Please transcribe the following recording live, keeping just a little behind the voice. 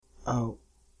Oh,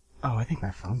 I think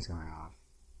my phone's going off.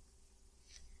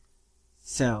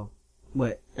 So,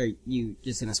 what, are you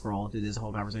just gonna scroll through this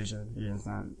whole conversation? You're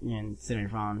gonna sit on your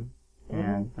phone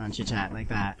and chit-chat like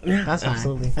that? Yeah, that's fine.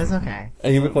 absolutely. That's okay.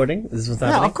 Are you recording? Is this what's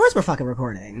happening? No, of course we're fucking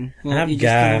recording. I have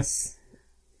gas.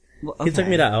 Well, okay. He took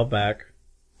me to Outback.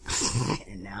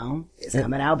 And now, it's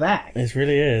coming out back. It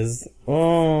really is.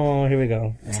 Oh, here we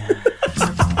go.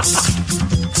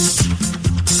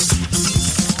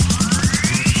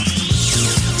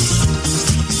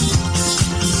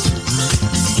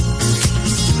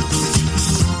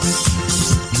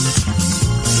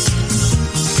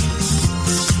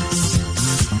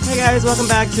 Hey guys, welcome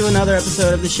back to another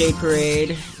episode of The Shade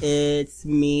Parade. It's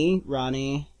me,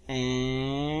 Ronnie,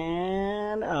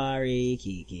 and Ari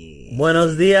Kiki.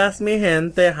 Buenos dias, mi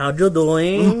gente. How you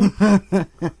doing?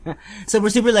 So we're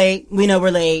super late. We know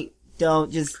we're late.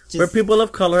 Don't just We're people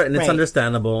of color and it's Right.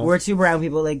 understandable. We're two brown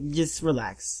people. Like, just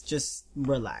relax. Just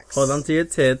relax. Hold on to your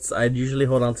tits. I usually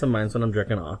hold on to mine when I'm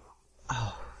jerking off.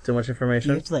 Oh. Too much Do you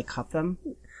information? have to like cup them,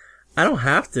 I don't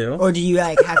have to. or do you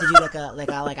like have to do like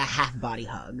a half body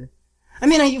hug? I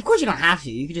mean, of course you don't have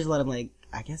to. You could just let them like,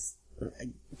 I guess.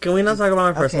 Can we not talk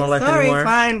about my personal life sorry, anymore?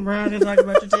 fine. We're not gonna talk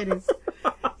about your titties.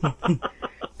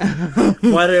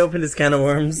 Why did I open this can of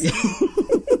worms?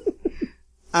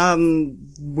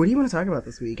 What do you want to talk about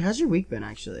this week? How's your week been,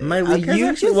 actually? My week has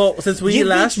actually, well, since we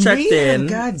last checked in,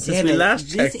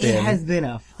 it has been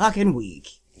a fucking week.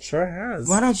 Sure has.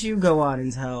 Why don't you go on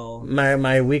and tell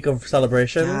My week of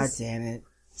celebrations. God damn it.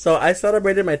 So I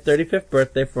celebrated my 35th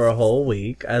birthday for a whole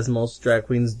week, as most drag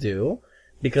queens do,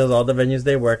 because all the venues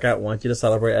they work at want you to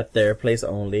celebrate at their place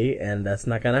only, and that's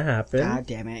not gonna happen. God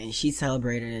damn it. And she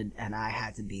celebrated, and I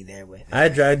had to be there with her. I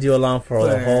dragged you along for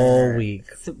the whole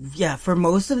week. So, yeah, for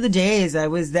most of the days I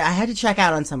was there. I had to check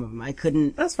out on some of them. I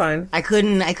couldn't That's fine. I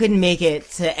couldn't make it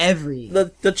to every.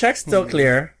 The check's still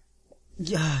clear.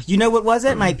 You know what was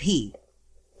it? My pee.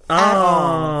 At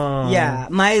all. Yeah,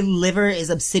 my liver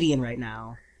is obsidian right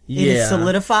now. It is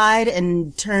solidified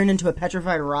and turned into a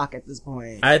petrified rock at this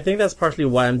point. I think that's partially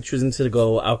why I'm choosing to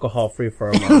go alcohol-free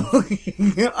for a month.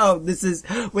 Oh, this is...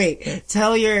 Wait,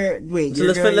 so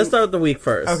let's start with the week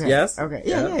first. Okay. Yes? Okay.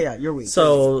 Yeah, your week.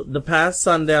 So, the past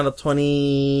Sunday on the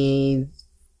 21st,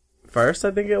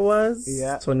 I think it was?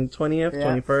 Yeah. 20th,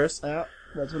 21st. Yeah,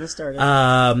 that's when it started.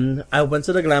 I went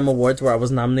to the Grammy Awards where I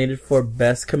was nominated for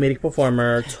Best Comedic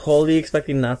Performer, totally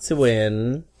expecting not to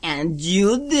win. And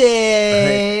you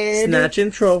did!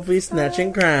 Snatching trophies,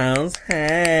 snatching crowns,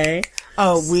 hey!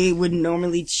 Oh, we would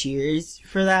normally cheers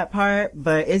for that part,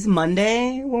 but it's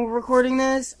Monday when we're recording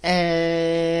this,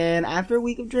 and after a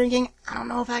week of drinking, I don't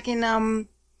know if I can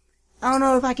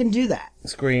do that.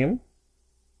 Scream?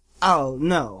 Oh,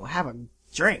 no, have a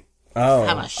drink. Oh.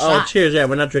 Have a shot. Oh, cheers, yeah,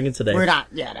 we're not drinking today. We're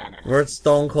not, no. We're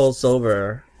stone cold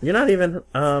sober. You're not even,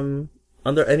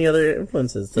 under any other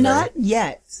influences today? Not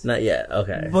yet. Not yet,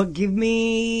 okay. But give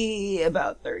me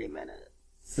about 30 minutes.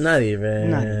 Not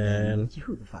even.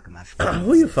 Who the fuck am I fucking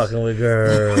Who you fucking with,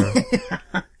 girl?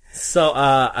 So,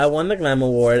 I won the Glam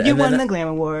Award. You won the Glam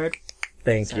Award.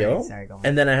 Thank you. Sorry, go on.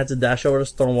 And then I had to dash over to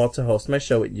Stonewall to host my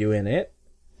show with you in it.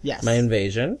 Yes. My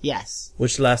invasion. Yes.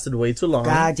 Which lasted way too long.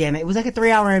 God damn it. It was like a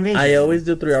 3-hour invasion. I always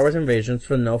do 3 hours invasions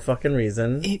for no fucking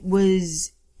reason. It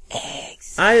was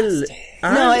exhausting.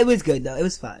 No, it was good though. It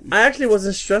was fun. I actually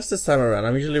wasn't stressed this time around.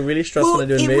 I'm usually really stressed when I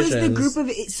do invasions. It was the group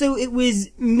of... So it was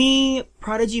me,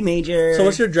 Prodigy Major... So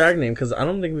what's your drag name? Because I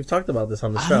don't think we've talked about this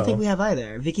on the show. I don't think we have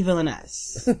either. Vicky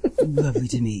Villaness. Lovely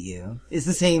to meet you. It's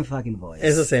the same fucking voice.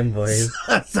 It's the same voice.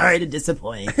 Sorry to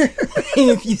disappoint.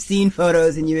 If you've seen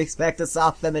photos and you expect a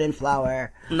soft feminine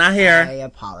flower... Not here. I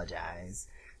apologize.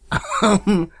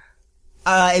 It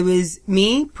was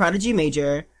me, Prodigy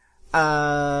Major...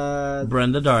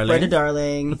 Brenda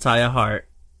Darling, Mattia Hart,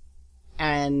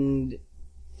 and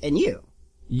you.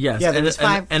 Yes, yeah, there was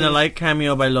five, and a light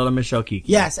cameo by Lola Michelle Kiki.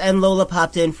 Yes, and Lola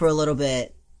popped in for a little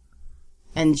bit,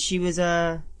 and she was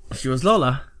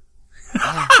Lola.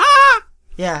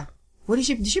 Yeah. What did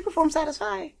she perform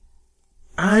Satisfy?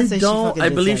 I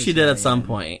believe she did at some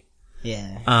point.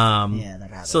 Yeah. Yeah, that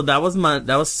happened. So that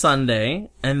was Sunday,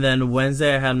 and then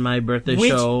Wednesday I had my birthday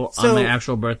show on my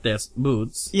actual birthday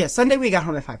Boots. Yeah, Sunday we got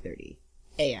home at 5:30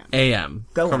 a.m. A.m.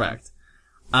 Correct.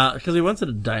 Because we went to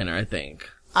the diner, I think.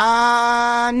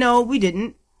 No, we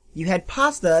didn't. You had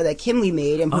pasta that Kimley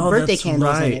made and put birthday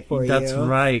candles in it for you. That's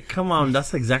right. Come on,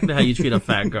 that's exactly how you treat a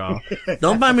fat girl.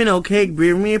 Don't buy me no cake.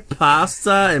 Bring me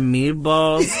pasta and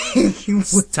meatballs,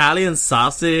 Italian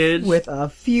sausage with a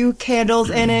few candles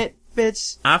in it.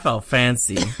 Bitch. I felt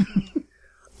fancy.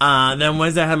 Then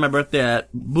Wednesday I had my birthday at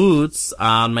Boots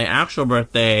on my actual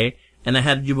birthday, and I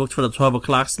had you booked for the 12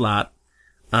 o'clock slot.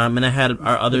 And I had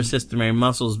our other sister, Mary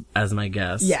Muscles, as my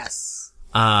guest. Yes.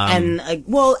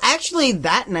 Well, actually,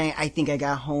 that night, I think I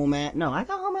got home at 5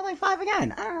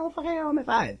 again. I don't know if I got home at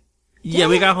 5. Yeah,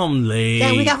 we got home late.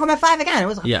 Yeah, we got home at 5 again. It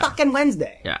was a fucking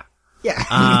Wednesday. Yeah. Yeah.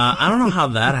 I don't know how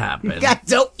that happened. I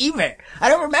don't either. I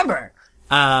don't remember.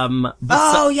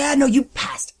 You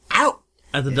passed out.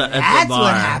 At the bar. That's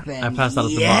what happened. I passed out at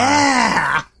the bar.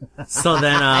 Yeah. So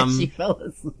then, she fell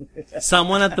asleep.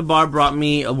 someone at the bar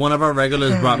one of our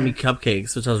regulars brought me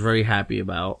cupcakes, which I was very happy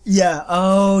about. Yeah.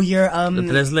 Oh, your, the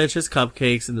Tres Leches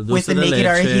cupcakes and the Dulce with the de naked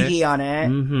Leche. arahiki on it.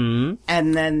 Mm-hmm.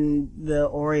 And then the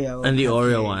Oreo. And the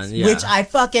cupcakes, Oreo one, yeah. Which I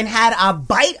fucking had a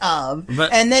bite of.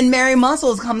 And then Mary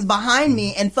Muscles comes behind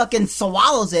me and fucking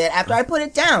swallows it after I put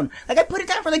it down. Like, I put it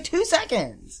down for like 2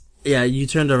 seconds. Yeah, you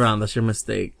turned around. That's your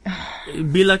mistake.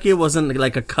 Be lucky it wasn't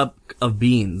like a cup of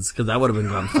beans, because that would have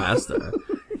been gone faster.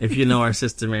 If you know our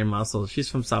sister Mary Muscles, she's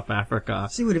from South Africa.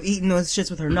 She would have eaten those shits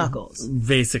with her knuckles.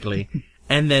 Basically.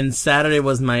 And then Saturday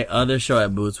was my other show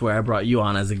at Boots where I brought you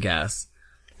on as a guest.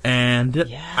 And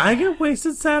did I get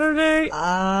wasted Saturday?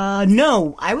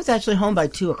 No. I was actually home by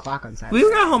 2 o'clock on Saturday. We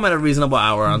got home at a reasonable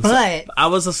hour on Saturday. But I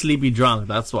was a sleepy drunk,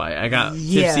 that's why. I got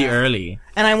tipsy early.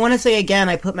 And I want to say again,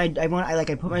 I put my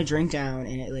drink down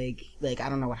and it like I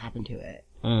don't know what happened to it.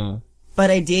 Mm.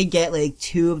 But I did get like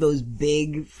 2 of those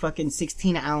big fucking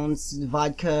 16-ounce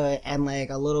vodka and like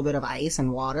a little bit of ice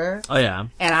and water. Oh yeah.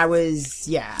 And I was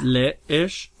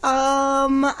lit-ish.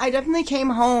 I definitely came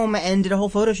home and did a whole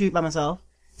photo shoot by myself.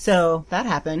 So, that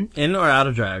happened. In or out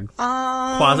of drag?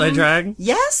 Quasi-drag?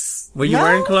 Yes. Were you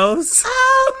wearing clothes?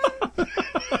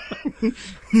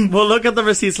 We'll look at the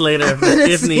receipts later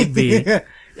if need be.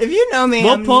 If you know me,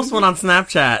 we'll post one on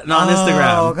Snapchat, not on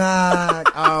Instagram. Oh, God.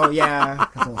 Oh, yeah.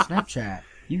 Because on Snapchat,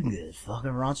 you can get as fucking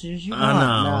raunchy as you want.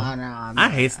 No. I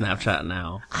hate Snapchat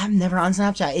now. I'm never on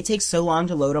Snapchat. It takes so long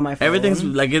to load on my phone. Everything's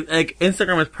like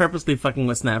Instagram is purposely fucking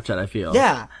with Snapchat, I feel.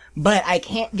 Yeah. But I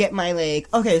can't get my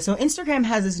so Instagram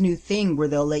has this new thing where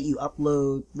they'll let you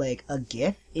upload like a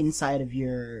GIF inside of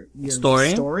your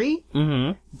story.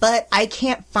 Mm-hmm. But I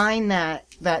can't find that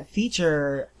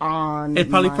feature on. It's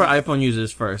probably for iPhone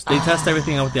users first. They test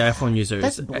everything out with the iPhone users.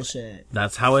 That's bullshit.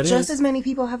 That's how it is. Just as many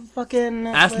people have fucking.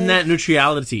 Ask net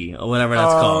neutrality or whatever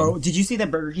that's called. Did you see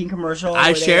that Burger King commercial?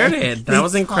 I shared it. That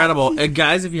was incredible.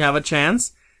 Guys, if you have a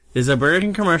chance, there's a Burger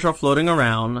King commercial floating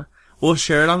around. We'll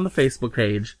share it on the Facebook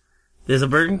page. There's a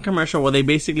Burger King commercial where they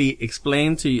basically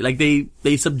explain to you, like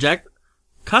they subject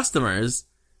customers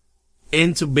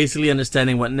into basically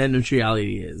understanding what net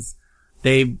neutrality is.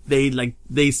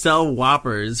 They sell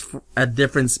Whoppers at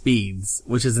different speeds,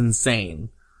 which is insane.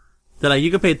 They're like, you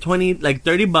could pay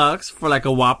 $30 for like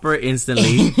a Whopper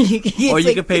instantly, or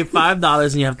you could pay $5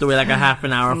 and you have to wait like a half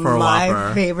an hour for a Whopper.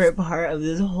 My favorite part of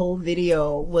this whole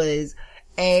video was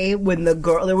when the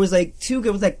girl, it was like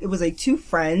 2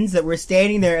 friends that were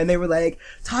standing there and they were like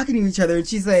talking to each other and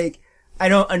she's like, I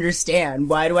don't understand.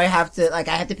 Why do I have to, I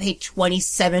have to pay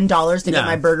 $27 to get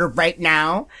my burger right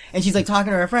now? And she's like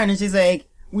talking to her friend and she's like,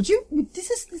 this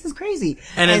is crazy.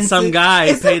 And then some guy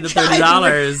paid the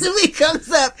 $30. So he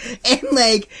comes up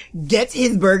and gets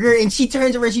his burger and she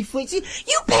turns around, she flicks, you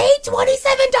paid $27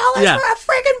 for a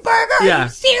friggin' burger? Are you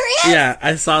serious? Yeah,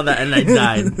 I saw that and I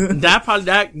died.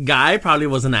 That guy probably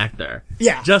was an actor.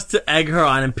 Yeah. Just to egg her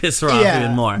on and piss her off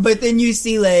even more. But then you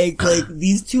see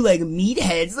these 2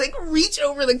 meatheads reach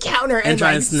over the counter and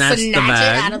try and snatch the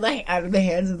bag it out of the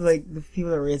hands of the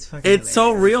people that were fucking It's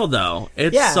so real though.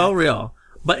 It's so real.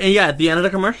 But at the end of the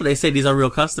commercial, they say these are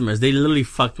real customers. They literally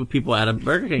fucked with people at a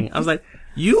Burger King. I was like,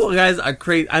 you guys are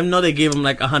crazy. I know they gave them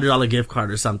a $100 gift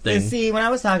card or something. You see, when I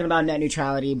was talking about net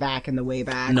neutrality back in the way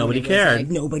back, nobody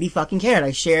cared. Nobody fucking cared.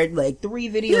 I shared 3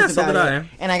 videos about it.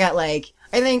 And I got I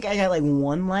think I got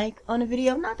 1 like on a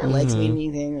video. Not that likes mean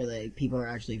anything or people are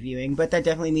actually viewing, but that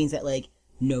definitely means that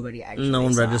nobody actually no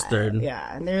one registered. It.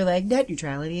 Yeah. And they're like, net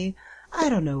neutrality. I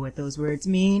don't know what those words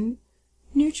mean.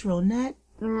 Neutral net.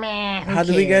 Meh, how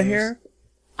did we get here?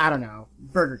 I don't know.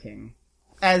 Burger King.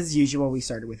 As usual, we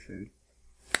started with food.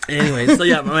 Anyway,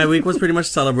 so my week was pretty much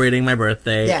celebrating my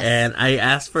birthday. Yes. And I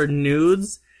asked for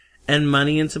nudes and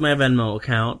money into my Venmo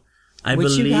account.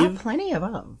 Which you got plenty of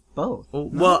both.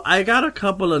 Well, I got a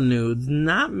couple of nudes.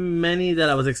 Not many that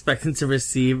I was expecting to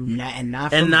receive. And not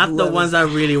the ones I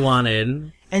really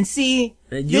wanted. And see,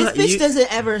 this bitch doesn't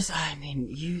ever,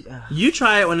 You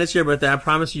try it when it's your birthday. I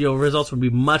promise you your results will be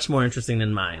much more interesting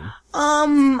than mine.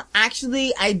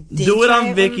 Actually, I did do it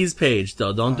on Vicky's page,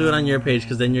 though. Don't do it on your page,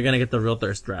 because then you're gonna get the real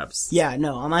thirst traps. Yeah,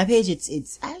 no, on my page,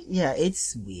 it's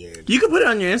weird. You can put it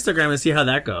on your Instagram and see how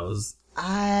that goes.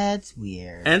 That's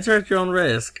weird. Enter at your own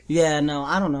risk. Yeah, no,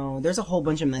 I don't know. There's a whole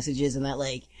bunch of messages and that,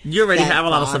 like... You already that have a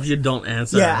lot of box. stuff you don't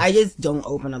answer. Yeah, I just don't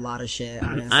open a lot of shit,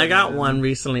 honestly. I got one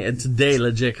recently, and today,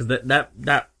 legit, because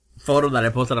that photo that I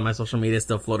posted on my social media is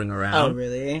still floating around. Oh,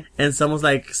 really? And someone's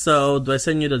like, so, do I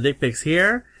send you the dick pics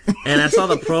here? And I saw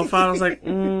the profile, I was like,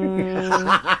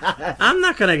 I'm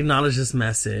not gonna acknowledge this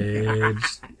message.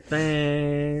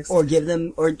 Thanks. Or give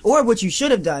them, or what you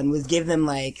should have done was give them,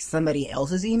 like, somebody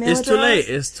else's email It's address.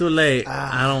 It's too late.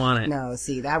 I don't want it. No,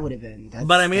 see, that would have been...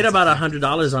 But I made about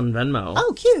 $100 on Venmo.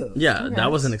 Oh, cute. Yeah, Congrats.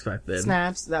 that wasn't expected.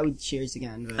 Snaps, that would cheers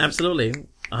again. But... Absolutely.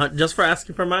 Just for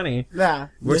asking for money. Yeah.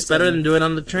 Works better than doing it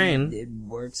on the train. It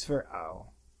works for,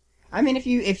 I mean, if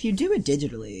you do it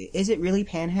digitally, is it really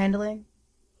panhandling?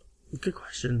 Good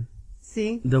question.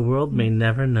 See? The world may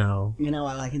never know. You know,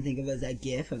 all I can think of is that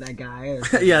gif of that guy. Or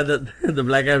Yeah, the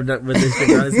black guy with the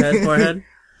sticker on his forehead.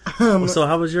 So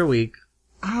how was your week?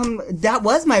 That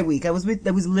was my week. That was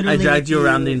literally... I dragged you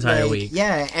around the entire like, week.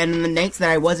 Yeah, and the nights that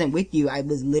I wasn't with you, I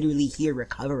was literally here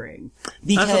recovering.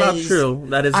 Because That's about true.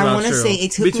 That is about true. I want to say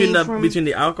it took between me from...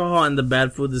 the alcohol and the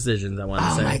bad food decisions, I want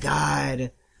to say. Oh my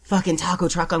god. Fucking taco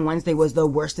truck on Wednesday was the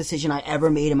worst decision I ever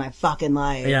made in my fucking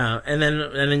life. Yeah, and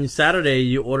then Saturday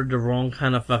you ordered the wrong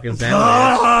kind of fucking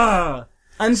sandwich.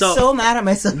 I'm so mad at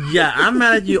myself. Yeah, I'm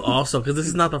mad at you also, because this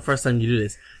is not the first time you do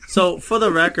this. So, for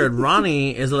the record,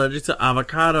 Ronnie is allergic to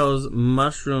avocados,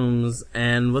 mushrooms,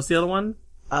 and what's the other one?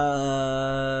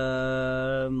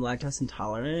 Lactose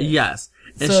intolerant? Yes.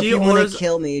 And so she if you orders... want to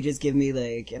kill me, just give me,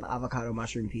 like, an avocado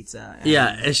mushroom pizza.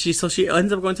 Yeah, and she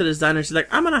ends up going to this diner, she's like,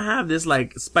 I'm gonna have this,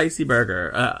 like, spicy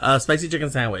burger, spicy chicken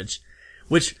sandwich,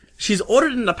 which she's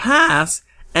ordered in the past,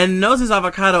 and knows there's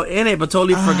avocado in it, but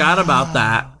totally forgot about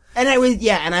that. And I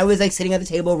was like sitting at the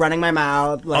table running my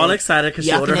mouth. Like, all excited because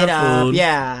she ordered her food.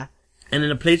 Yeah. And then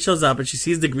the plate shows up and she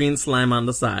sees the green slime on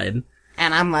the side.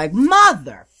 And I'm like,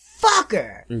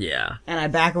 motherfucker! Yeah. And I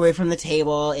back away from the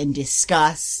table in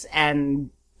disgust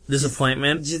and...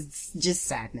 Disappointment. Just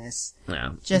sadness.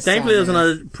 Yeah. Just Thankfully,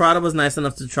 sadness. Prada was nice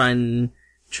enough to try and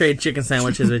trade chicken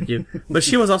sandwiches with you. But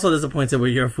she was also disappointed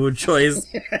with your food choice.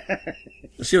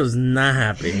 She was not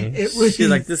happy. She was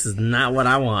like, this is not what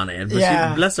I wanted. But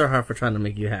she, bless her heart for trying to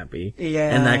make you happy.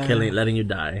 Yeah. And not letting you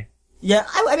die. Yeah,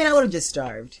 I mean, I would have just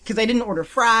starved. Because I didn't order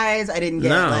fries, I didn't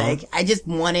get, I just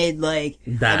wanted,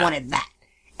 that. I wanted that.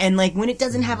 And, when it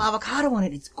doesn't have avocado on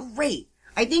it, it's great.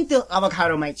 I think the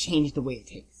avocado might change the way it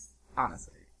tastes,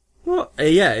 honestly. Well,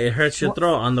 yeah, it hurts your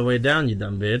throat on the way down, you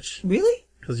dumb bitch. Really?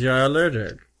 Because you're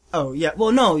allergic. Oh, yeah.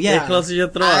 Well, no, yeah. It closes your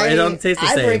throat. It don't taste the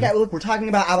same. Look, we're talking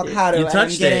about avocado, You and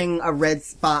touched I'm getting a red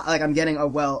spot, I'm getting a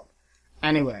welt.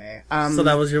 Anyway, So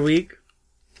that was your week?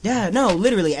 Yeah, no,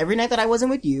 literally, every night that I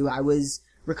wasn't with you, I was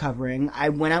recovering. I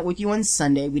went out with you on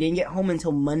Sunday. We didn't get home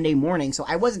until Monday morning, so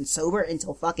I wasn't sober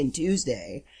until fucking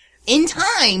Tuesday. In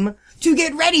time to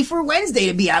get ready for Wednesday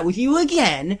to be out with you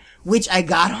again, which I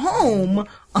got home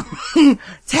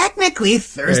technically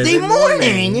Thursday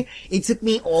morning. It took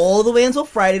me all the way until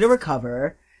Friday to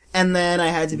recover, and then I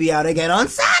had to be out again on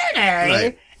Saturday.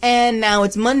 Right. And now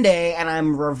it's Monday, and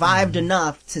I'm revived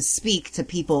enough to speak to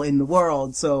people in the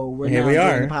world, so we're Here now we doing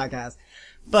are. the podcast.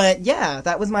 But yeah,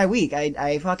 that was my week.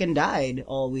 I fucking died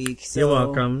all week. So, You're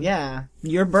welcome. Yeah.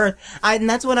 Your birth. And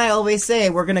that's what I always say.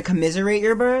 We're gonna commiserate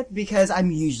your birth because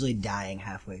I'm usually dying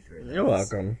halfway through this. You're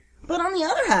welcome. But on the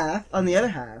other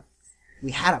half,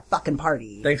 we had a fucking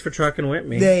party. Thanks for trucking with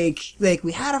me.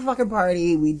 We had a fucking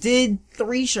party. We did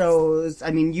 3 shows.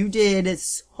 I mean, you did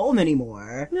so many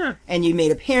more. Yeah. And you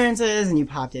made appearances and you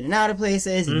popped in and out of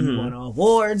places and you won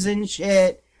awards and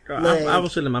shit. Girl, I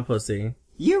was feeling my pussy.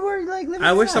 You were living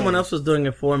I wish your someone life. else was doing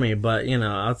it for me, but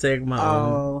I'll take my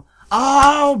own.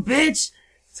 Oh, bitch!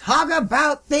 Talk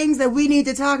about things that we need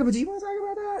to talk about. Do you want to talk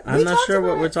about that? I'm not sure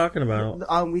what we're talking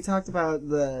about. We talked about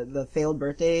the failed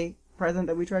birthday present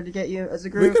that we tried to get you as a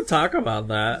group. We could talk about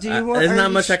that. There's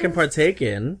not much I can partake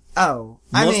in. Oh.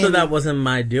 Most of that wasn't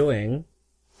my doing.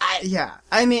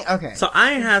 Okay. So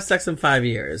I ain't had sex in 5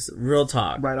 years. Real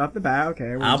talk. Right off the bat,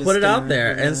 okay. I'll put it out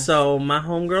there. And so my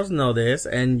homegirls know this,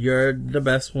 and you're the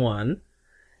best one.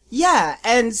 Yeah,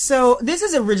 and so this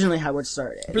is originally how it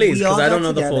started. Please, because I don't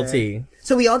know the full tea.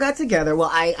 So we all got together. Well,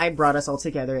 I brought us all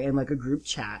together in a group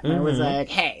chat. And I was like,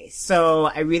 hey, so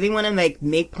I really want to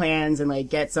make plans and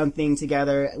get something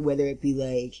together, whether it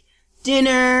be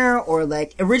dinner or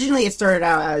originally it started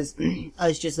out as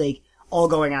us just all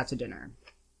going out to dinner.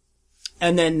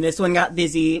 And then this one got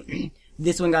busy.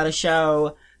 This one got a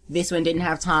show. This one didn't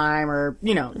have time, or,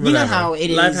 you know how it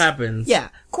is. Life happens. Yeah.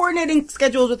 Coordinating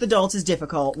schedules with adults is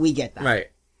difficult. We get that. Right.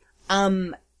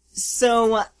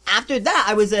 So after that,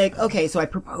 I was like, okay, so I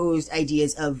proposed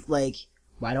ideas of like,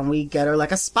 why don't we get her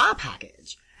like a spa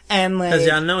package? And like, because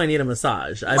y'all know I need a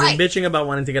massage. I've been bitching about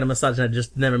wanting to get a massage, and I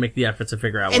just never make the effort to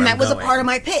figure out. And where that was going. a part of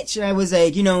my pitch. And I was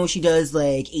like, you know, she does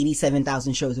like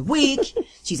 87,000 shows a week.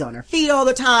 She's on her feet all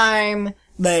the time.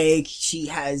 Like, she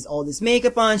has all this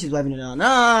makeup on. She's wiping it on and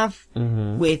off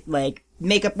with like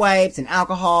makeup wipes and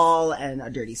alcohol and a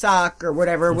dirty sock or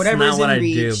whatever. Whatever's in reach. Not what I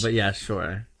do, but yeah,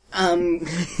 sure. And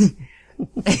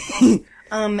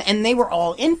they were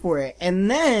all in for it. And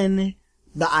then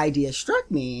the idea struck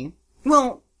me.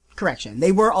 Well, correction.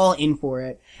 They were all in for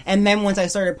it. And then once I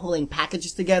started pulling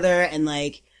packages together and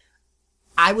like,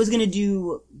 I was gonna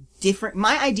do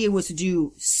my idea was to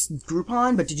do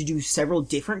Groupon, but to do several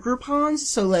different Groupons.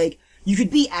 So like, you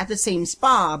could be at the same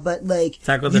spa, but like,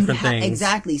 tackle different things.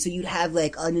 Exactly. So you'd have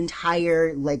like an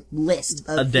entire like list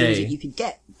of things that you could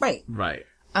get. Right. Right.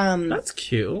 That's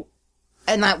cute.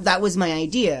 And that was my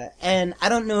idea. And I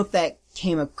don't know if that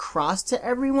came across to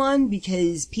everyone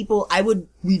because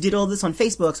we did all this on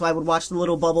Facebook, so I would watch the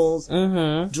little bubbles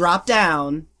drop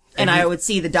down and I would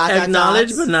see the dots.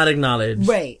 Acknowledge but not acknowledge.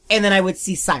 Right. And then I would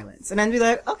see silence. And I'd be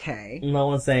like, okay. No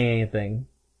one's saying anything.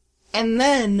 And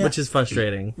then... Which is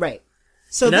frustrating. Right.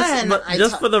 So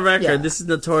just for the record, this is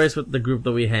notorious with the group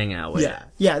that we hang out with. Yeah.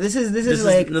 Yeah, this is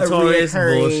like notorious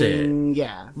bullshit.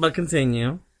 Yeah. But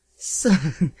continue. So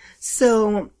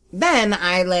then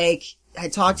I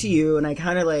talked to you and I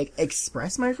kind of like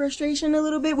expressed my frustration a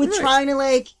little bit with trying to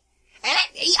like, and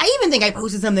I even think I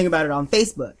posted something about it on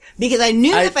Facebook because I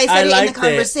knew if I said it in the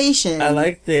conversation. I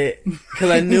liked it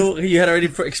because I knew you had already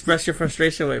expressed your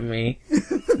frustration with me.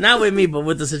 Not with me, but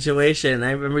with the situation.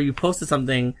 I remember you posted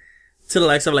something to the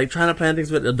likes of like trying to plan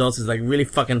things with adults is like really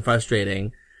fucking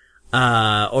frustrating.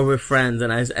 Or with friends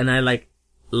and I like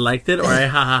liked it or I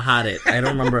ha-ha-ha'd it. I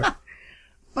don't remember.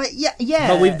 But yeah.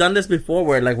 But we've done this before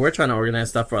where like we're trying to organize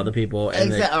stuff for other people.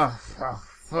 And there's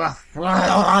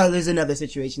another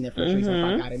situation that frustrates the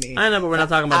fuck out of me. I know, but we're not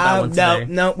talking about that one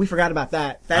today. No, we forgot about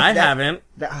that. I haven't.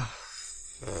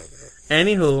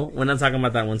 Anywho, we're not talking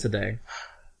about that one today.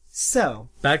 So.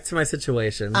 Back to my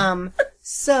situation.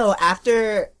 So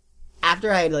after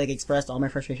I like expressed all my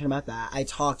frustration about that, I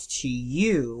talked to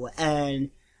you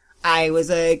and I was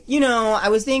like, you know, I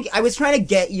was trying to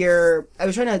get your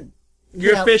fishing.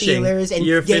 You're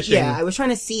fishing. Yeah, I was trying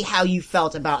to see how you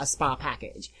felt about a spa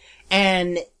package.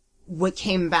 And what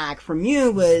came back from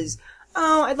you was,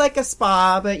 oh, I'd like a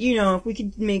spa, but you know, if we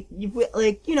could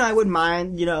I wouldn't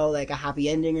mind, you know, like a happy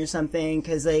ending or something,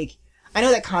 cause like, I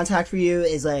know that contact for you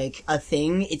is like a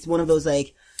thing. It's one of those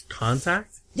like...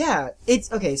 Contact? Yeah,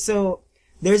 it's, okay, so,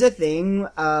 there's a thing,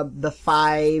 the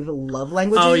 5 love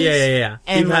languages. Oh, yeah.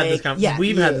 And we've had this conversation,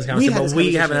 but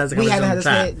we haven't had this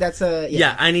conversation. That's a,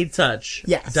 yeah, I need touch.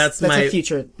 Yes. That's a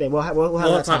future thing.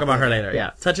 We'll talk about her later,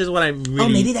 yeah. Touch is what I really... Oh,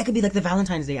 maybe that could be like the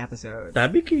Valentine's Day episode.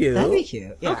 That'd be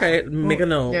cute. Yeah. Okay, make a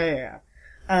note. Yeah.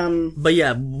 But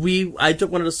yeah, I took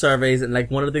one of the surveys and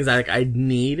like one of the things I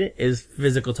need is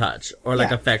physical touch or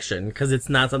like affection because it's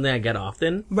not something I get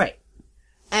often. Right.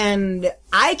 And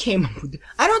I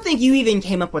don't think you even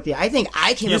came up with I think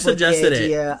I came up with the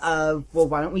idea of, well,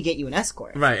 why don't we get you an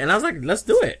escort? Right. And I was like, let's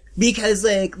do it. Because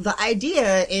like, the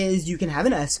idea is you can have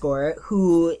an escort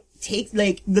who takes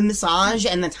like the massage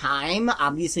and the time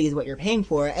obviously is what you're paying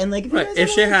for. And like, if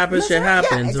shit happens, shit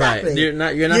happens. Yeah, exactly.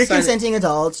 Right. You're consenting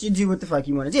adults. You do what the fuck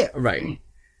you want to do. Right.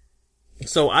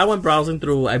 So I went browsing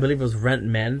through, I believe it was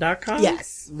rentmen.com?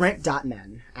 Yes.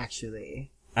 Rent.men,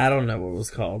 actually. I don't know what it was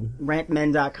called.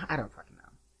 Rentmen.com. I don't fucking know.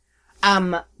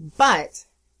 But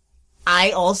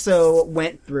I also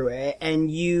went through it and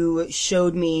you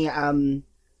showed me, I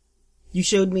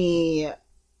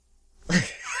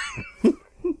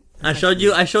showed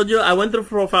you, I went through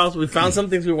profiles, we found some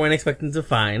things we weren't expecting to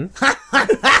find.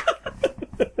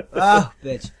 Oh,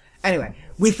 bitch. Anyway,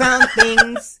 we found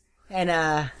things, and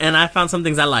I found some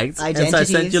things I liked, and so I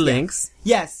sent you links.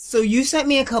 Yes, so you sent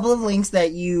me a couple of links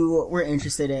that you were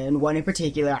interested in, one in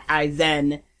particular. I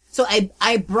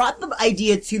brought the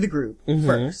idea to the group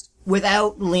first,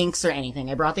 without links or anything.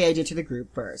 I brought the idea to the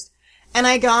group first. And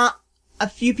I got a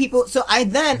few people, so I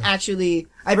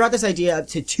brought this idea up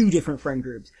to 2 different friend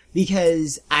groups,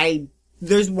 because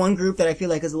there's one group that I feel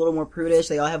like is a little more prudish,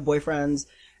 they all have boyfriends,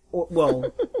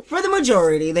 well, for the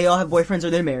majority, they all have boyfriends or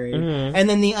they're married. And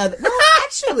then the other... No,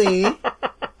 actually...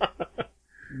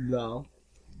 No.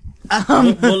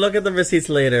 We'll look at the receipts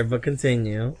later, but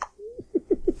continue.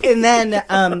 And then,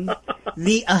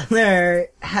 the other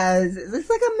it's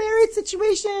like a married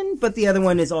situation, but the other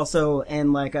one is also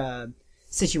in like a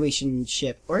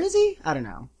situationship. Or is he? I don't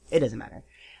know. It doesn't matter.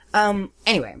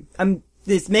 Anyway,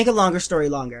 this, make a longer story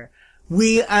longer.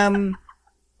 We, I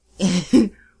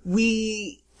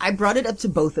brought it up to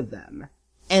both of them.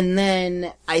 And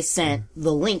then I sent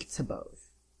the link to both.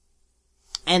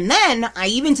 And then I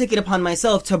even took it upon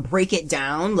myself to break it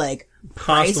down, like,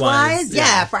 price-wise.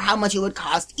 Yeah, for how much it would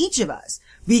cost each of us.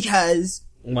 Because...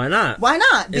 Why not? Why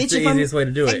not? It's Bitch, the easiest way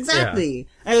to do it. Exactly.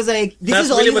 Yeah. I was like, That's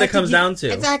is all really you what have it comes down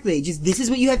to. Exactly. Just, this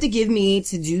is what you have to give me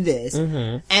to do this.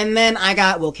 Mm-hmm. And then I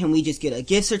got, well, can we just get a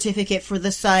gift certificate for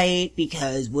the site?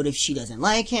 Because what if she doesn't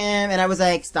like him? And I was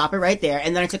like, stop it right there.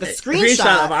 And then I took a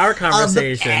screenshot of our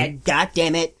conversation. God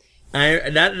damn it.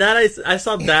 I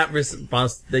saw that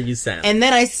response that you sent. And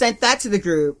then I sent that to the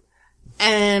group.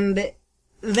 And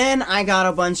then I got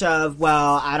a bunch of,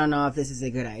 well, I don't know if this is a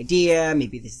good idea.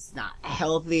 Maybe this is not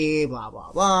healthy, blah,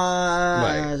 blah, blah.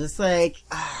 Right. And I was just like,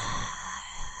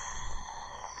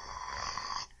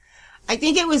 I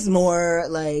think it was more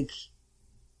like...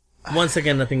 Once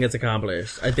again, nothing gets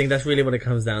accomplished. I think that's really what it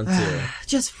comes down to.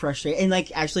 Just frustrated. And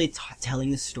like, actually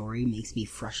telling the story makes me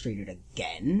frustrated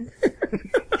again.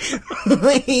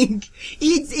 Like,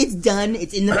 it's done.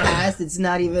 It's in the past. It's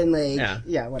not even like...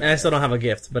 Yeah, whatever. And I still don't have a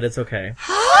gift, but it's okay.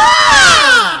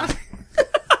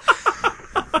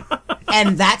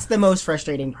 And that's the most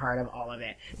frustrating part of all of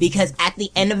it. Because at the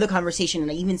end of the conversation,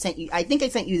 and I even sent you... I think I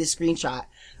sent you the screenshot.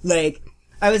 Like,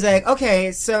 I was like,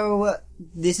 okay, so...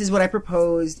 This is what I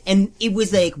proposed. And it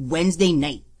was like Wednesday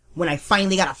night when I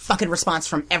finally got a fucking response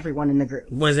from everyone in the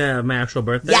group. Was it my actual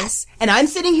birthday? Yes. And I'm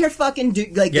sitting here fucking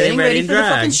getting ready for the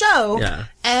fucking show. Yeah.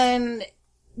 And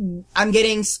I'm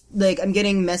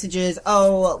getting messages.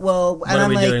 Oh, well, and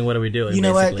I'm like, what are we doing? You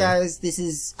know what, guys? This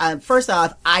is, first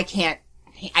off, I can't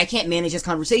manage this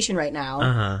conversation right now.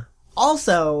 Uh-huh.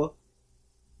 Also,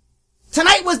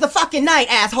 tonight was the fucking night,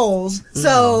 assholes.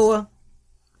 So.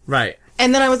 Right.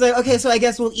 And then I was like, okay, so I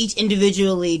guess we'll each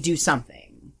individually do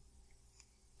something.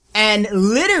 And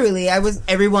literally,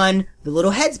 everyone, the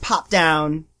little heads popped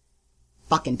down,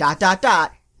 fucking ...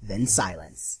 then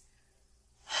silence.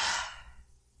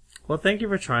 Well, thank you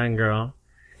for trying, girl.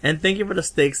 And thank you for the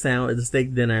steak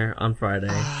dinner on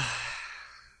Friday.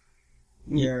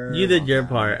 You did your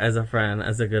part as a friend,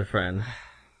 as a good friend.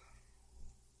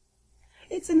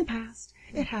 It's in the past.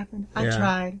 It happened. I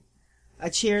tried.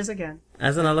 Cheers again.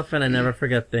 As an elephant, I never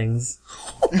forget things.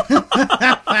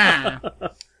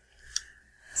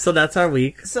 So that's our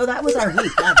week. So that was our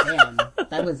week. God damn.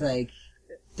 That was like...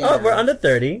 Damn. Oh, we're under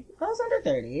 30. I was under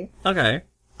 30. Okay.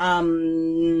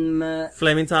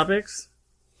 Flaming topics?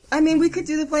 I mean, we could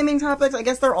do the flaming topics. I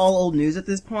guess they're all old news at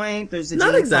this point. There's the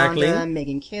Not exactly.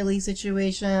 Megyn Kelly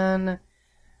situation.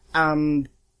 We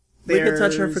could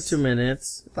touch her for 2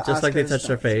 minutes. Just like they touched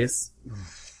her face.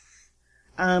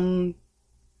 Or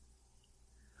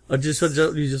you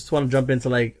just want to jump into,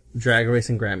 like, Drag Race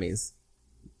and Grammys?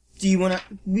 Do you want to...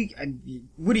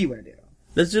 what do you want to do?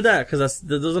 Let's do that, because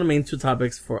those are the main two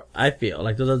topics for... I feel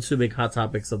like those are the two big hot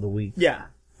topics of the week. Yeah,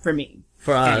 for me.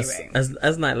 For us, anyway.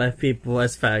 as nightlife people,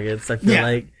 as faggots, I feel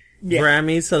like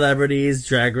Grammys, celebrities,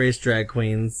 Drag Race, drag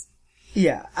queens.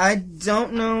 Yeah, I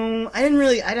don't know. I didn't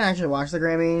actually watch the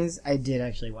Grammys. I did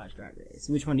actually watch Drag Race.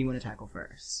 Which one do you want to tackle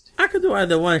first? I could do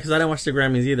either one, because I didn't watch the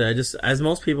Grammys either. I just, as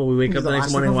most people, we wake up the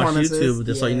next morning and watch YouTube.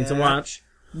 That's all you need to watch.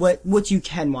 What you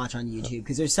can watch on YouTube,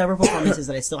 because there's several performances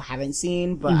that I still haven't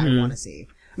seen, but I want to see.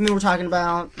 I mean, we're talking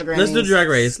about the Grammys. Let's do Drag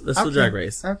Race. Let's do Drag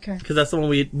Race. Okay. Because that's the one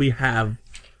we have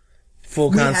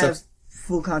full concepts.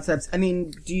 Full concepts. I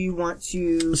mean, do you want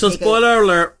to... So, spoiler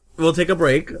alert. We'll take a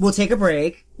break.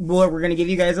 We're going to give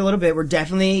you guys a little bit. We're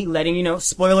definitely letting you know.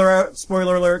 Spoiler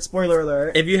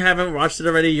alert. If you haven't watched it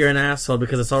already, you're an asshole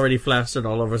because it's already flashed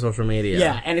all over social media.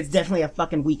 Yeah, and it's definitely a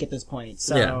fucking week at this point.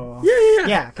 So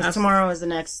Yeah, because tomorrow is the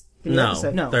next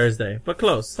episode. No, Thursday. But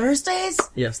close. Thursdays?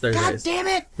 Yes, Thursdays. God damn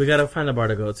it. We got to find a bar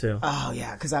to go to. Oh,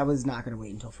 yeah, because I was not going to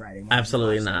wait until Friday.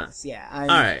 Absolutely not. This. Yeah. All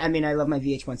right. I mean, I love my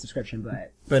VH1 subscription,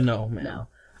 but... But no, man. No.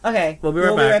 Okay. We'll be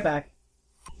right back.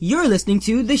 You're listening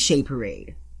to The Shade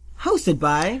Parade, hosted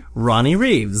by Ronnie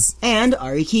Reeves and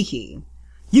Ari Kiki.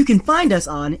 You can find us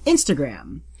on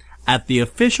Instagram at The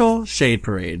Official Shade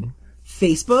Parade,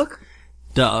 Facebook,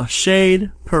 The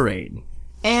Shade Parade,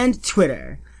 and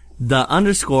Twitter,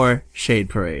 _Shade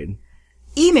Parade.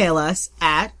 Email us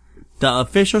at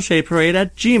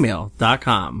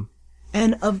theofficialshadeparade@gmail.com.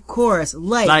 And of course,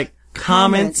 like,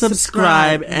 comment,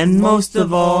 subscribe, and most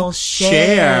of all,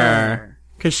 share.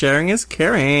 Because sharing is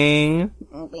caring.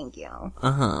 Oh, thank you.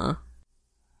 Uh-huh.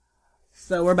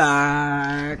 So we're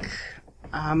back.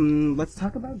 Let's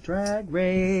talk about Drag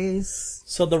Race.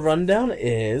 So the rundown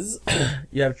is,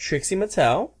 you have Trixie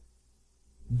Mattel,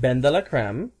 Ben de la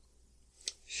Creme,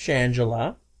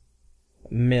 Shangela,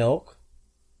 Milk,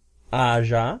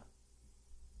 Aja.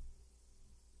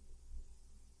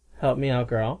 Help me out,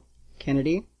 girl.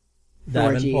 Kennedy.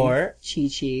 Davenport.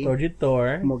 Chi-Chi. Thorgy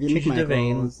Thor. Morgan Chi-Chi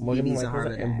Devane. McMichaels, Morgan Bibi McMichaels.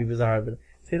 Zahara. And Bibi Zahara.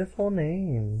 Say the full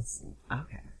names.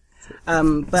 Okay.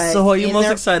 But so, who are you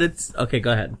most excited? Okay,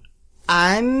 go ahead.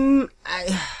 I'm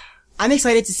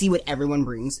excited to see what everyone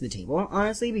brings to the table,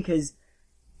 honestly, because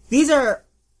these are,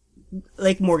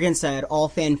 like Morgan said, all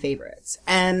fan favorites.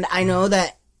 And I know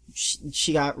that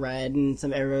she got read and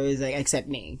some everybody was like, except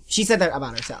me. She said that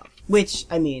about herself. Which,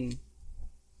 I mean,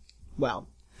 well.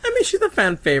 I mean, she's a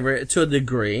fan favorite to a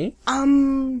degree.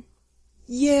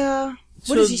 Yeah.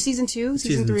 What is she, season 2?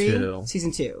 Season 3? 2.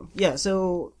 Season 2. Yeah,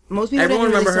 so most people Everyone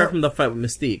didn't remember really her from the fight with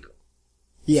Mystique.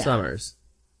 Yeah. Summers.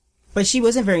 But she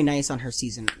wasn't very nice on her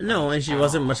season. No, and she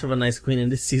wasn't much of a nice queen in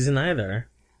this season either.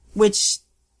 Which,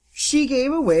 she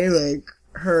gave away, like,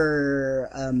 her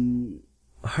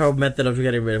method of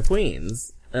getting rid of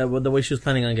queens. The way she was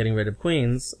planning on getting rid of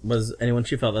queens was anyone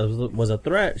she felt that was a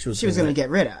threat, she was going to get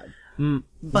rid of.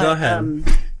 But, go ahead.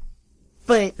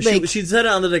 But, like, she said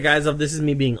it under the guise of, this is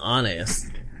me being honest.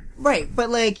 Right, but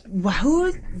like,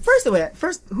 who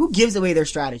gives away their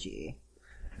strategy?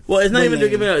 Well, it's not even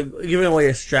giving away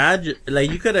your strategy.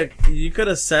 Like, you could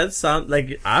have said something,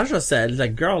 like Aja said,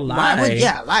 like, girl, lie.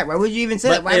 Lie. Why would you even say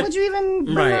that? Why would you even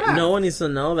bring that up? No one needs to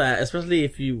know that, especially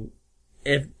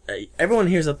if everyone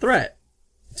hears a threat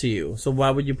to you. So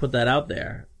why would you put that out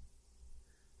there?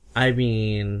 I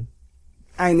mean,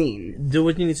 do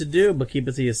what you need to do, but keep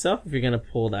it to yourself if you're gonna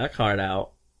pull that card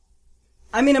out.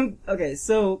 I mean, okay,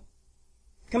 so,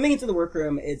 coming into the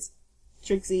workroom, it's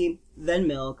Trixie, then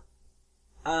Milk.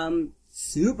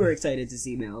 Super excited to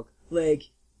see Milk. Like,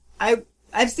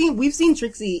 we've seen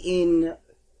Trixie in,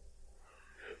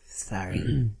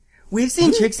 we've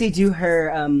seen Trixie do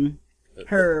her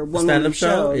one stand-up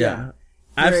show. Yeah.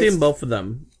 I've seen both of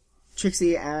them.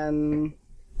 Trixie and,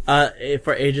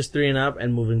 for ages 3 and up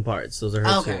and moving parts. Those are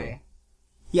her two.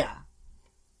 Yeah.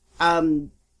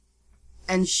 And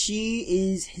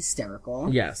she is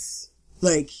hysterical. Yes.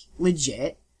 Like,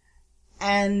 legit.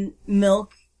 And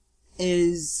Milk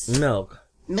is... Milk.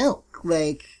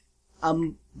 Like,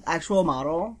 actual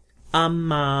model. A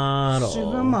model. She's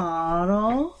a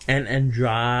model. An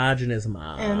androgynous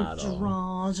model.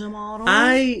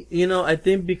 I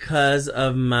think because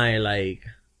of my,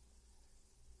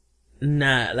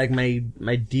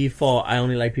 my default, I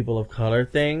only like people of color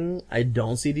thing, I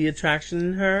don't see the attraction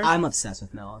in her. I'm obsessed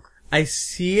with Milk. I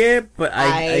see it, but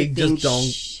I just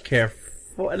don't care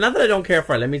for. Not that I don't care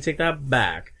for it. Let me take that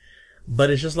back. But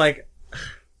it's just like,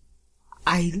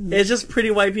 it's just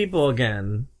pretty white people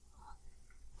again.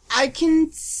 I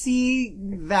can see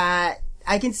that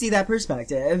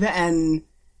perspective, and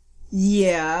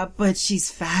yeah, but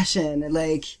she's fashion.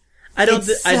 Like, I don't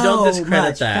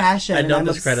discredit that. Fashion, I don't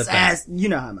discredit that. You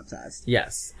know how I'm obsessed.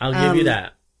 Yes, I'll give you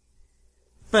that.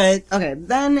 But, okay,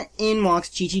 then in walks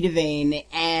Chi-Chi Devane,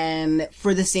 and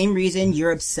for the same reason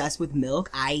you're obsessed with Milk,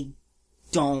 I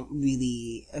don't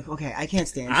really... Okay, I can't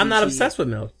stand I'm not obsessed with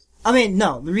Milk. I mean,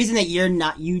 no, the reason that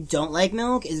you don't like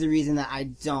Milk is the reason that I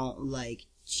don't like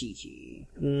Chi-Chi.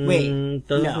 Wait,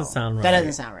 doesn't sound right. That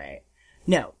doesn't sound right.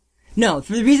 No,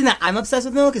 for the reason that I'm obsessed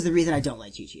with Milk is the reason I don't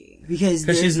like Chi-Chi. Because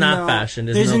she's not fashion.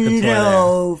 There's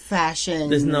no fashion.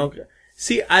 There's no...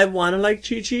 See, I want to like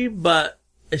Chi-Chi, but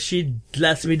she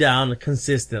lets me down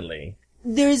consistently.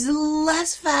 There's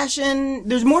less fashion.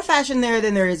 There's more fashion there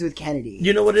than there is with Kennedy.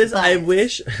 You know what it is? But... I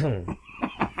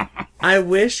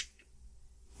wish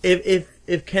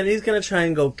if Kennedy's gonna try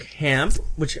and go camp,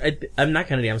 which I'm not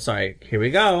Kennedy, I'm sorry. Here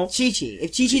we go. Chi-Chi.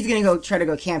 If Chi-Chi's gonna try to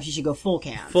go camp, she should go full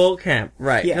camp. Full camp,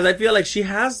 right. Yeah. Because I feel like she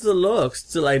has the looks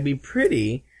to, like, be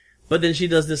pretty, but then she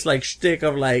does this, like, shtick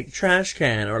of, like, trash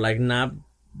can, or, like, not...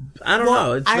 I don't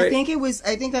know. It's I think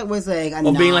that was like a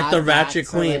nod. Being like the ratchet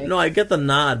queen. Like... No, I get the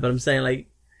nod, but I'm saying, like,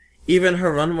 even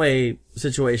her runway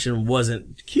situation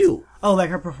wasn't cute. Oh, like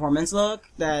her performance look?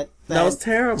 That was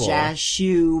terrible. Jazz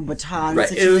shoe baton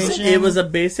situation. It was a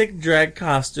basic drag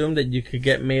costume that you could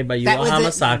get made by Yuo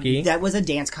Hamasaki. That was a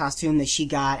dance costume that she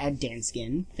got at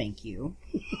Danskin. Thank you.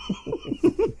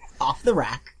 Off the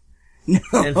rack. No.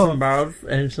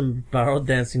 And some borrowed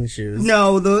dancing shoes.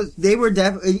 No, they were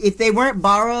if they weren't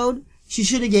borrowed, she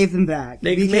should have gave them back.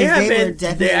 They may have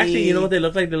been. They actually, you know what they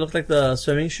look like? They look like the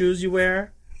swimming shoes you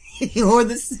wear. Or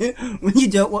when you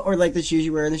don't, or like the shoes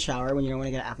you wear in the shower when you don't want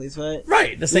to get athlete's foot.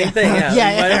 Right, the same thing.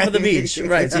 Yeah, right for the beach.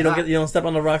 Right, so you don't step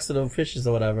on the rocks to the fishes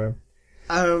or whatever.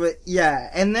 Yeah,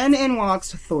 and then in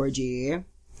walks Thorgy,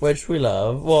 which we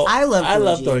love. Well, I love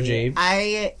Thorgy.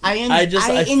 I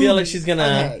feel like she's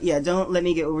gonna. Okay, yeah, don't let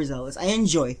me get overzealous. I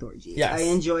enjoy Thorgy. Yes. I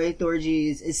enjoy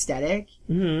Thorgy's aesthetic,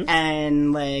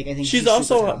 and like I think she's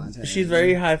also she's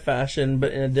very high fashion,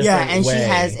 but in a different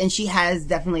way. and she has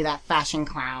definitely that fashion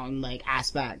clown like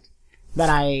aspect that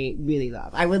I really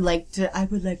love. I would like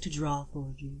to draw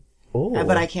Thorgy,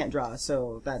 but I can't draw,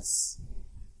 so that's.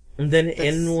 And then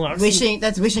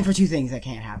wishing for two things that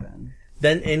can't happen.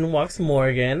 Then in walks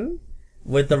Morgan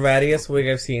with the rattiest wig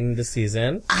I've seen this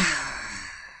season.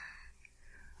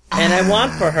 And I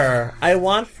want for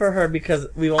her because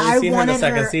we've only seen her in the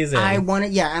second season. I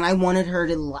wanted her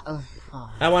to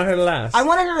I want her to last. I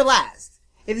wanted her to last.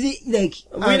 We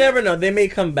never know. They may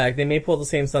come back. They may pull the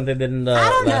same stunt they did in the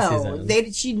last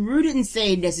season. She didn't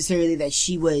say necessarily that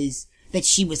she was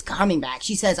coming back.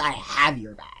 She says, I have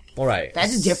your back. All right.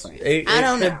 That's different. I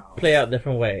don't know. Play out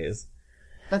different ways.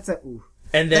 That's a ooh.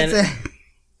 And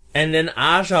then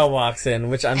Aja walks in,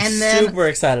 which I'm super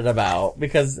excited about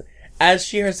because, as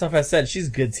she herself has said, she's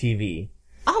good TV.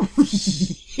 Oh,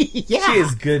 yeah. She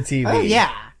is good TV. Oh,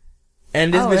 yeah.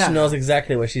 And this bitch knows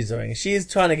exactly what she's doing. She's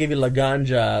trying to give you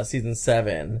Laganja season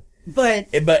 7. But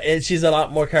she's a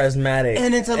lot more charismatic.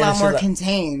 And it's a lot more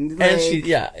contained. Like,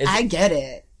 and I get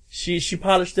it. She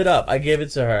polished it up. I gave it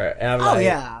to her. And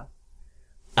I'm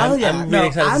I'm really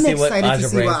excited to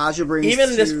see what Aja brings. Even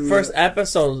in this first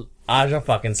episode, Aja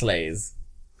fucking slays.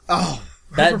 Oh,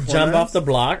 that jump off the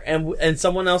block, and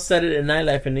someone else said it in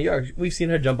Nightlife in New York. We've seen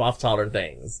her jump off taller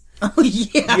things. Oh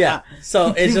yeah, yeah.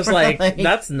 So it's just like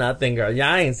that's nothing, girl.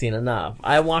 Yeah, I ain't seen enough.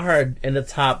 I want her in the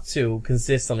top 2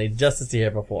 consistently just to see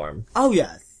her perform. Oh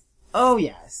yes,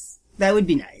 that would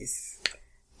be nice.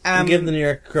 Give the New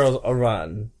York girls a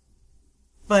run.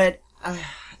 But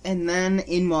and then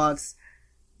in walks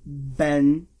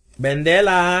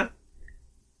Bendela,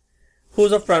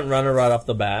 who's a front runner right off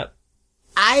the bat.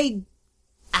 I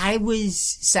was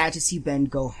sad to see Ben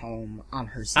go home on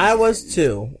her season. I was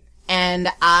too. And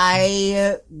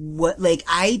I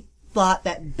thought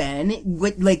that Ben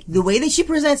would, like, the way that she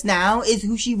presents now is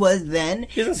who she was then.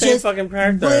 She's the same fucking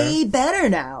character. Way better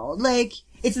now. Like,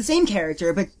 it's the same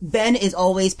character, but Ben is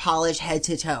always polished head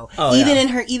to toe. Oh, even in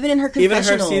her confessionals. Even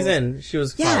her season, she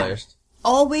was polished.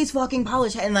 Always fucking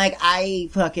polished, and like, I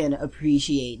fucking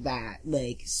appreciate that,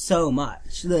 like, so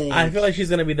much. Like, I feel like she's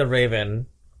gonna be the Raven.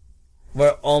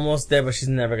 We're almost there, but she's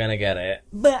never gonna get it.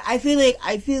 But I feel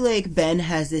like Ben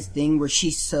has this thing where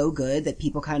she's so good that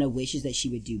people kind of wishes that she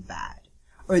would do bad.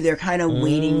 Or they're kind of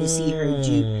waiting to see her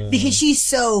do, because she's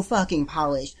so fucking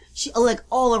polished. She, like,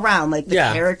 all around, like, the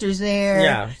character's there.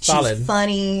 Yeah, solid. She's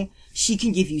funny. She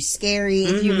can give you scary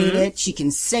if you need it. She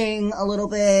can sing a little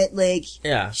bit. Like,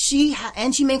 and she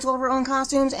makes all of her own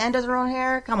costumes and does her own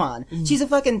hair. Come on. She's a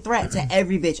fucking threat to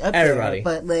every bitch up there.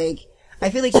 But, like, I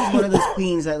feel like she's one of those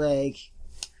queens that, like,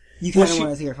 you kind of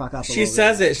want to see her fuck up a little bit. She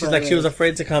says it. She's like, she was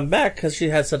afraid to come back because she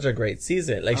had such a great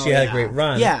season. Like, she had a great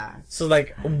run. Yeah. So,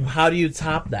 like, how do you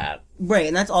top that? Right,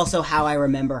 and that's also how I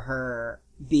remember her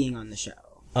being on the show.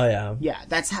 Oh, yeah. Yeah,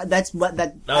 I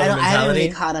haven't really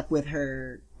caught up with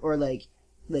her, or, like,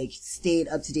 stayed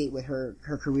up to date with her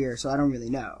career, so I don't really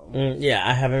know. Yeah,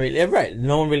 I haven't really, right.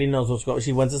 No one really knows what's going on.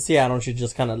 She went to Seattle and she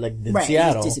just kind of, like, did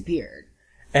Seattle. Just disappeared.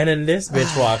 And then this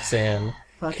bitch walks in.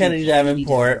 Kennedy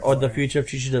Davenport, or the future of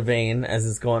Chichi Devane, as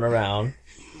it's going around.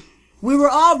 We were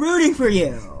all rooting for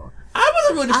you. I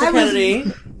wasn't rooting for Kennedy.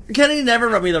 Kennedy never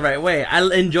rubbed me the right way. I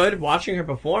enjoyed watching her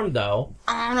perform, though.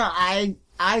 I don't know.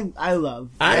 I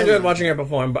enjoyed watching her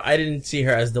perform, but I didn't see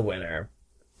her as the winner.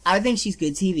 I think she's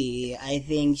good TV. I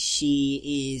think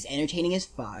she is entertaining as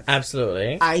fuck.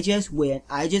 Absolutely. I just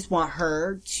want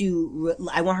her to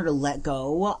let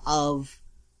go of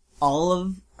all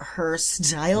of her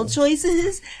style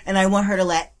choices, and I want her to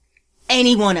let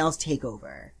anyone else take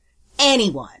over.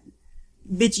 Anyone.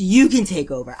 Bitch, you can take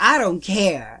over. I don't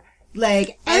care.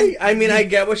 Like, I mean, I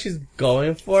get what she's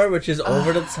going for, which is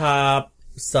over the top,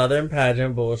 Southern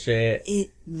pageant bullshit.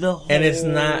 And it's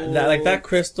not that, like, that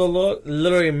crystal look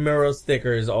literally mirrors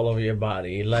stickers all over your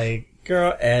body. Like,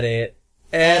 girl, edit.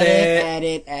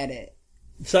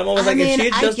 Someone was if she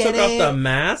just took off the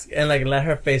mask and, like, let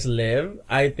her face live,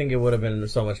 I think it would have been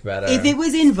so much better. If it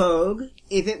was in Vogue,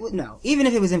 even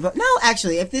if it was in Vogue, no,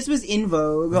 actually, if this was in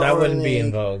Vogue, that wouldn't be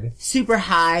in Vogue. Super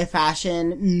high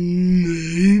fashion,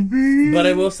 maybe. But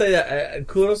I will say that,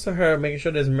 kudos to her making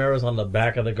sure there's mirrors on the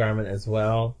back of the garment as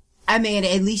well. I mean,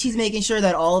 at least she's making sure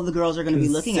that all of the girls are going to be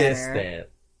looking at her.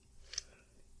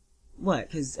 What?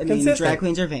 Because, I mean, drag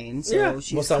queens are vain, so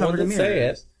she's covered in mirrors. Say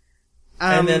it.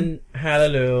 And then,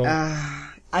 hallelujah.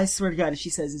 I swear to God, if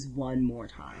she says this one more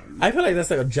time. I feel like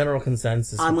that's like a general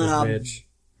consensus with this bitch.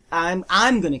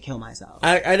 I'm gonna kill myself.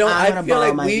 I don't. I'm I feel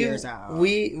like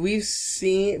we've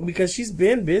seen because she's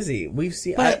been busy. We've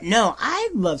seen. But no, I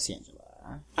love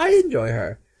Shangela. I enjoy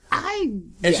her.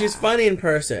 She's funny in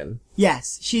person.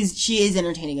 Yes, she is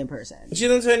entertaining in person. She's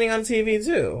entertaining on TV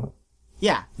too.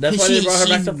 Yeah, that's why they brought her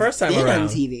back the first time around. On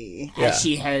TV. Yeah,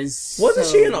 she has. Wasn't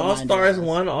she in All Stars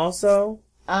 1 also?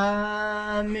 No.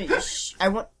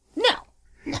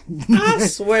 I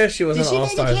swear she was in All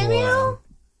Stars 1.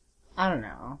 I don't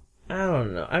know.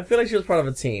 I feel like she was part of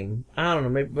a team. I don't know,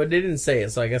 maybe, but they didn't say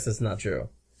it, so I guess it's not true.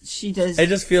 She does. It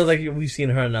just feels like we've seen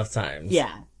her enough times.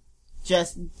 Yeah.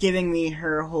 Just giving me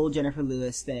her whole Jennifer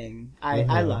Lewis thing.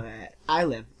 I love it. I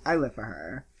live for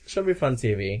her. She'll be fun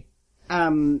TV. I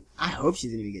hope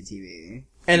she's gonna be good TV.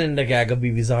 And in the gag of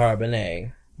BB Zahara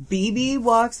Benet. BB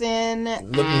walks in.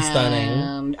 Looking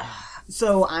stunning.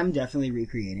 So I'm definitely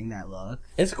recreating that look.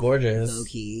 It's gorgeous. Low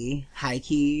key, high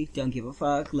key, don't give a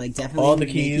fuck. Like definitely all the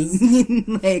keys.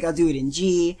 Like I'll do it in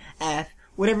G, F,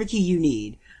 whatever key you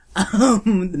need.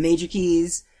 The major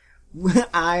keys.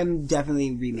 I'm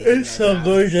definitely remaking. It's so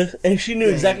gorgeous, and she knew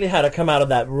exactly how to come out of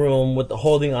that room with the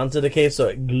holding onto the case, so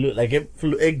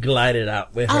it glided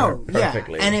out with her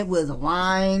perfectly. Yeah. And it was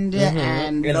lined,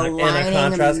 and the lining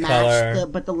contrast color.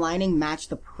 but the lining matched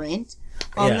the print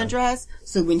on the dress.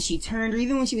 So when she turned, or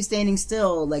even when she was standing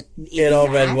still, like it all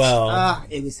read well.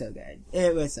 It was so good.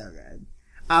 It was so good.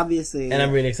 Obviously. And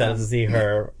I'm really excited to see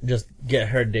her just get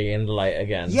her day in the light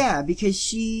again. Yeah,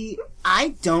 because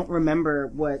I don't remember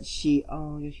what she's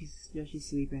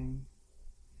sleeping.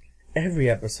 Every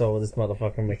episode this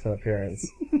motherfucker makes an appearance.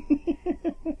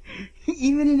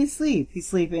 Even in his sleep. He's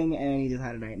sleeping and he just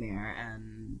had a nightmare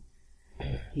and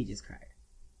he just cried.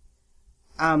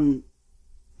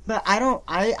 But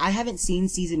I haven't seen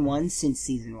season 1 since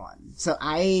season 1. So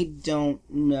I don't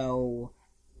know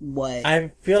what... I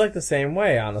feel like the same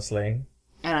way, honestly.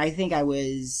 And I think I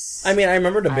was... I mean, I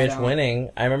remember the bitch winning.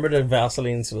 I remember the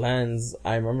Vaseline's lens.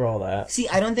 I remember all that. See,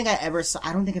 I don't think I've ever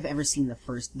seen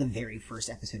the very first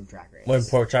episode of Drag Race. When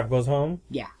Pork Chop goes home?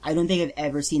 Yeah. I don't think I've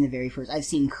ever seen the very first. I've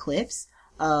seen clips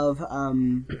of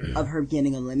her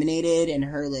getting eliminated and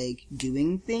her, like,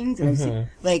 doing things. And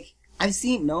I've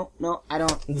seen, no, I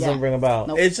don't. It doesn't ring about.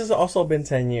 Nope. It's just also been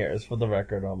 10 years for the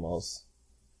record almost.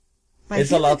 But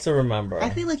it's a lot to remember. I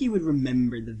feel like you would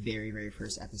remember the very, very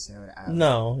first episode.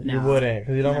 No, you wouldn't,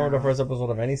 because you don't remember the first episode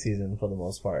of any season for the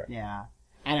most part. Yeah.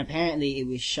 And apparently it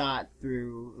was shot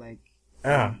through, like...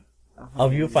 a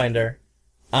viewfinder.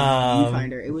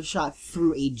 Viewfinder. It was shot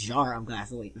through a jar of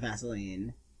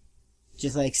Vaseline.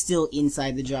 Just, like, still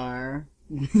inside the jar.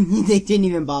 They didn't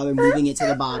even bother moving it to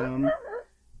the bottom.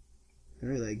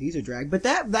 They're like, these are drag, but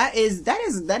that is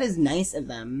nice of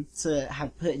them to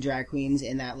have put drag queens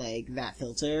in that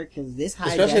filter, cause this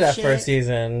high especially that first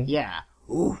season. Yeah.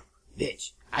 Ooh,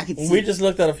 bitch. I could see. We just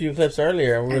looked at a few clips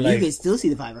earlier and we were like, you could still see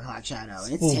the 5 o'clock shadow,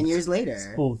 and it's 10 years later.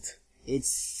 Spooked. It's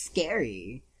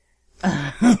scary.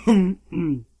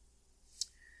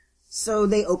 So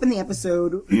they open the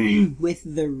episode with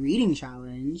the reading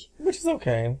challenge. Which is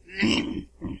okay.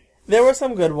 There were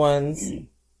some good ones.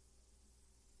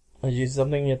 Did you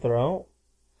something in your throat?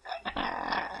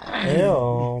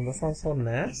 Ew, that sounds so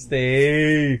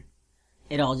nasty.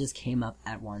 It all just came up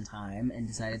at one time and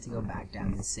decided to go back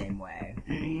down the same way.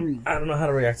 I don't know how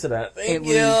to react to that. Thank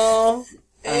you.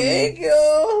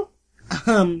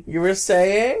 You were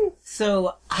saying?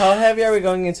 So, how heavy are we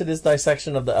going into this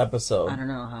dissection of the episode? I don't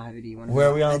know. How heavy do you want to go? Where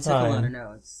are we on time? I took a lot of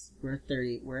notes. We're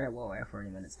at 40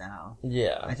 minutes now.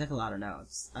 Yeah. I took a lot of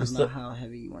notes. I don't know how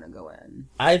heavy you want to go in.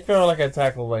 I feel like I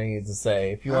tackled what I need to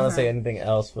say. If you want to say anything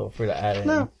else, feel free to add in.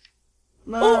 No.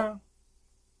 Oh.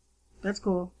 That's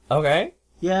cool. Okay.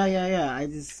 Yeah. I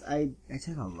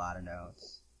took a lot of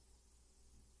notes.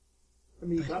 I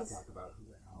mean, you gotta talk about who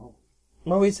went home.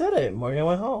 Well, we said it. Morgan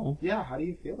went home. Yeah, how do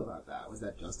you feel about that? Was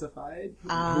that justified?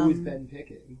 Who was Ben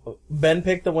picking? Ben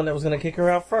picked the one that was going to kick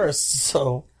her out first,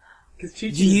 so... Because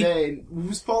Chi-Chi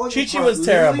was falling Chi-Chi was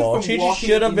terrible. Chi-Chi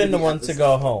should have been the one to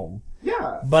go home.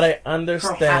 Yeah. But I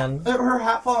understand... Her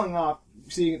hat falling off,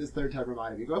 seeing it this third time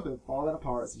reminded me, go up and fall that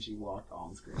apart since she walked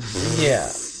on screen.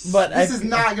 Yeah. But this is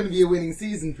not going to be a winning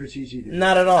season for Chi-Chi.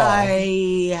 Not at all.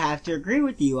 I have to agree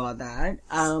with you on that.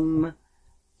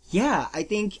 Yeah, I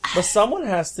think... But someone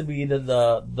has to be the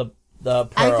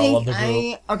pearl of the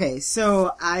group. Okay,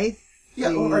 so I...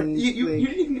 Yeah, you didn't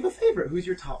even give a favorite. Who's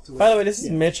your top to win? By the way, this is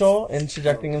Mitchell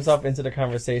interjecting himself into the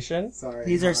conversation. Sorry.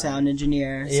 He's our sound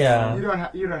engineer. So yeah. You don't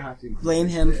have to. Blame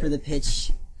him for the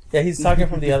pitch. Yeah, he's talking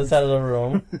from the other side of the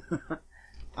room.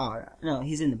 Oh, no,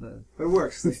 he's in the booth. But it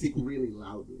works, because they speak really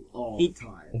loudly all the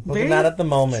time. But not at the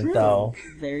moment, though.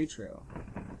 Very true.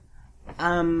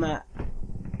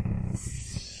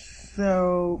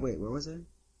 So, wait, where was it?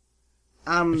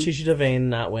 Chichi DeVane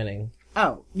not winning.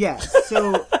 Oh, yeah.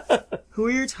 So, who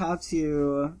are your top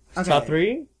two? Okay. Top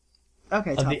three?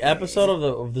 Okay, of top the three. episode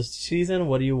of the season,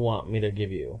 what do you want me to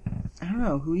give you? I don't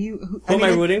know. Who am I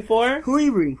rooting for? Who are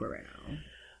you rooting for right now?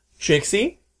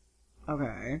 Trixie.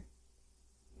 Okay.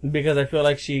 Because I feel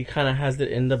like she kind of has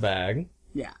it in the bag.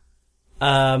 Yeah.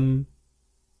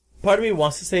 Part of me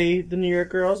wants to say the New York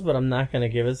girls, but I'm not gonna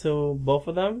give it to both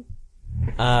of them.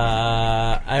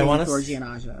 I want to. Georgie and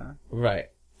Aja. Right.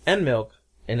 And Milk,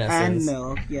 in essence. And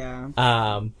Milk,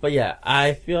 yeah. But yeah,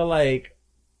 I feel like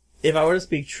if I were to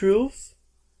speak truth,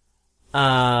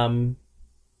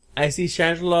 I see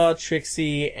Shangela,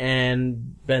 Trixie,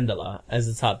 and Bendela as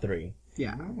the top three.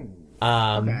 Yeah.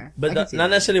 Okay. But not that.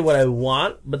 necessarily what I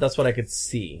want, but that's what I could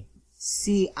see.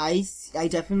 See, I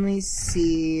definitely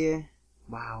see.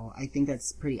 Wow, I think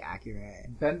that's pretty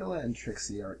accurate. Bendela and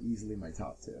Trixie are easily my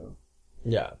top two.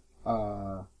 Yeah.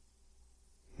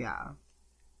 Yeah.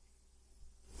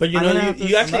 But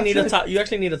you actually need a top. You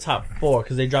actually need a top four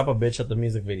because they drop a bitch at the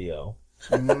music video.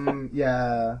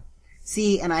 Yeah.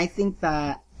 See, and I think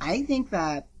that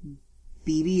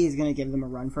BB is gonna give them a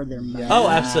run for their money. Oh,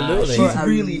 absolutely. For She's a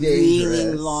really dangerous.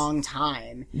 really long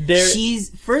time. She's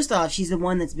the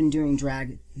one that's been doing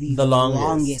drag the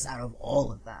longest out of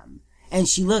all of them, and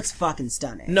she looks fucking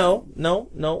stunning. No.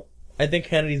 I think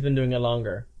Kennedy's been doing it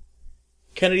longer.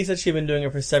 Kennedy said she'd been doing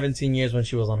it for 17 years when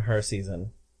she was on her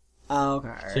season. Oh,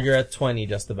 okay. So you're at 20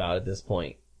 just about at this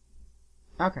point.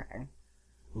 Okay.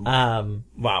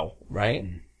 Wow, right?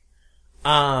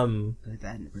 Put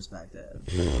that into perspective.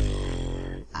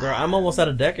 Girl, I'm almost at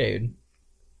a decade.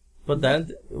 Put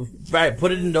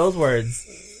it in those words.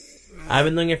 I've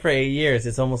been doing it for 8 years.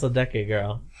 It's almost a decade,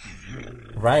 girl.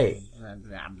 Right.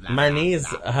 My knees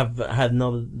have had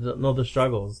no other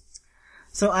struggles.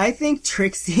 So I think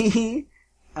Trixie,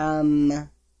 Are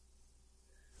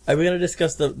we gonna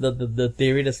discuss the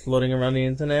theory that's floating around the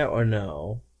internet or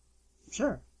no?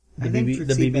 Sure. The I think BB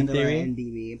Trixie, Bendela, theory? and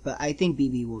BB, but I think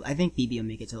BB will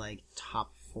make it to like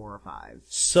top 4 or 5.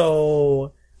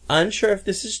 So, unsure if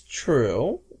this is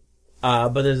true,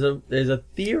 but there's a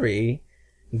theory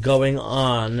going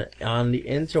on the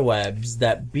interwebs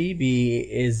that BB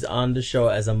is on the show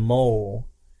as a mole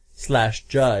 /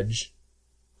 judge,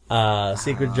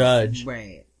 secret judge.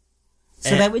 Right.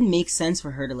 So that would make sense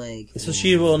for her to like... So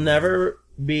she will never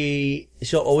be...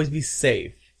 She'll always be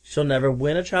safe. She'll never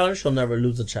win a challenge. She'll never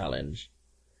lose a challenge.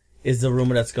 Is the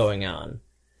rumor that's going on.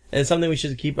 And it's something we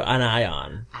should keep an eye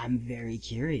on. I'm very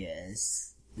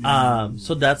curious.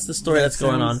 So that's the story that's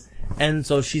going on. And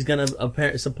so she's gonna...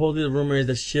 Supposedly the rumor is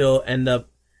that she'll end up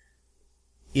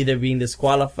either being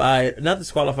disqualified... Not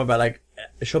disqualified, but like...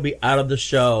 She'll be out of the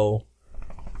show,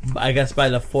 I guess, by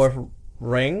the 4th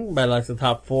ring, by like the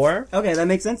top 4. Okay, that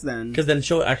makes sense then. Because then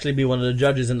she'll actually be one of the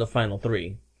judges in the final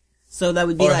 3. So that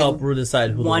would be or like help Rue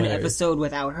decide who one the winner is. episode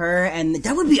without her, and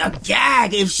that would be a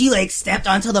gag if she like stepped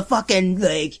onto the fucking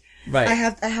like. Right. I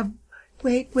have.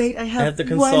 Wait. I have to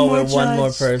consult with one more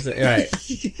judge. person. Right.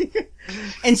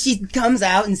 And she comes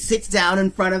out and sits down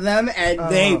in front of them, and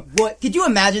what? Could you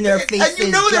imagine their faces? And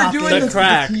you know they're dropping? doing The this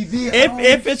crack. on TV.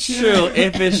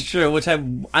 If it's true, which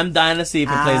I'm dying to see if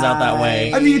it plays out that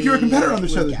way. I mean, if you're a competitor on the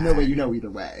show, there's no way you know either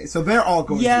way. So they're all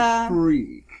going to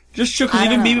freak. Just true, because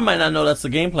even BB might not know that's the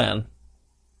game plan.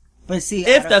 But see,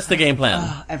 If that's the game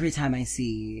plan. every time I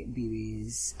see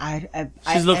BB's,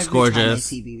 She looks every gorgeous. Time I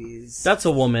see BB's, That's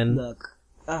a woman. look.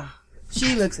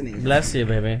 She looks amazing. Bless you,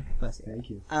 baby. Bless you. Thank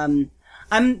you.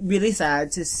 I'm really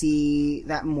sad to see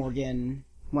that Morgan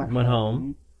went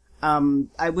home.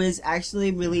 I was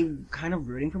actually really kind of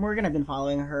rooting for Morgan. I've been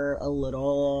following her a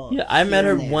little. Yeah, I met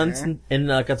her here and there. once in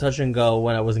like a touch and go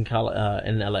when I was in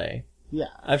LA. Yeah.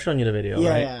 I've shown you the video,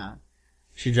 right? Yeah.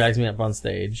 She drags me up on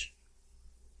stage.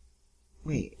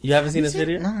 Wait. You haven't seen this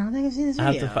video? No, I don't think I've seen this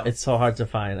I video. have to. It's so hard to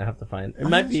find. I have to find. I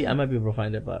might be able to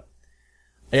find it, but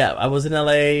yeah, I was in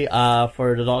LA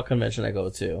for the doll convention I go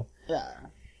to. Yeah.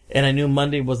 And I knew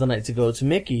Monday was the night to go to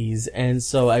Mickey's, and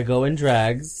so I go in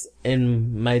drags,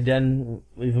 in my den,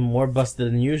 even more busted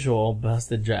than usual,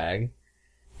 busted drag.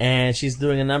 And she's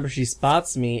doing a number, she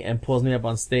spots me and pulls me up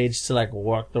on stage to like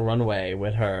walk the runway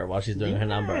with her while she's doing her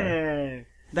number.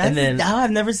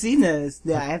 I've never seen this.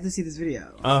 Yeah, I have to see this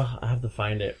video. Oh, I have to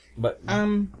find it. But,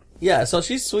 yeah, so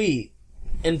she's sweet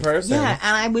in person. Yeah,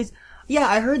 and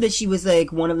I heard that she was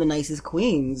like one of the nicest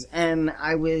queens, and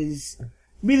I was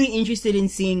really interested in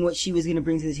seeing what she was going to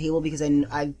bring to the table because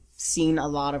I've seen a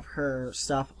lot of her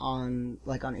stuff on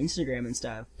Instagram and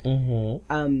stuff.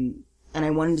 Mm-hmm. And I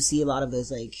wanted to see a lot of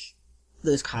those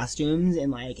costumes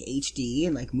in like HD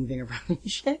and like moving around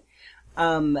and shit.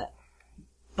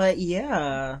 But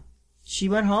yeah, she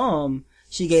went home.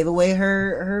 She gave away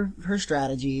her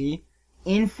strategy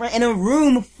in a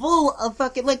room full of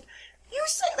fucking, like, you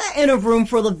say that in a room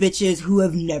full of bitches who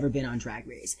have never been on Drag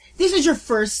Race. This is your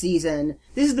first season.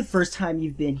 This is the first time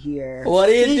you've been here. What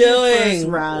are you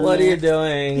doing? What are you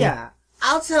doing? Yeah.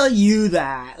 I'll tell you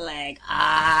that. Like,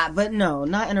 but no,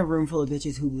 not in a room full of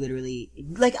bitches who literally,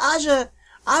 like, Aja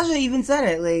even said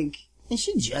it, like, and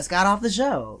she just got off the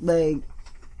show. Like,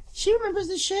 she remembers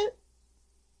this shit.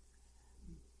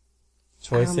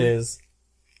 Choices.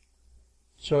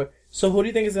 So who do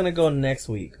you think is gonna go next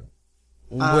week?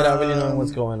 Without really knowing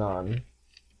what's going on.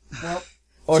 Well,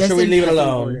 or should we leave it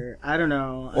alone? Order. I don't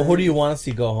know. Or who do you want to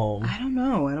see go home? I don't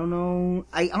know.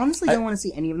 I honestly don't want to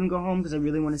see any of them go home because I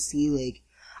really want to see, like,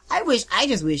 I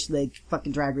just wish, like,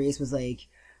 fucking Drag Race was, like,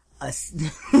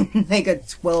 like a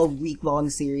 12-week long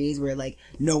series where, like,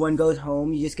 no one goes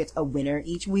home. You just get a winner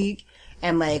each week.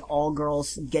 And, like, all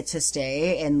girls get to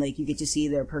stay, and, like, you get to see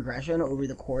their progression over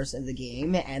the course of the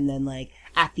game, and then, like,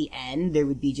 at the end, there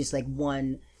would be just, like,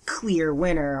 one clear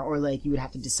winner, or, like, you would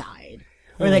have to decide.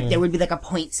 Or, like, there would be, like, a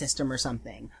point system or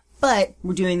something. But,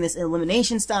 we're doing this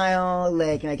elimination style,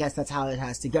 like, and I guess that's how it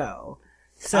has to go.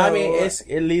 So, I mean,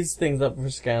 it leads things up for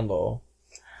scandal.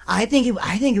 I think it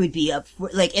would be up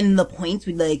for, like, and the points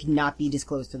would, like, not be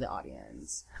disclosed to the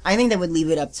audience. I think that would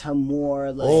leave it up to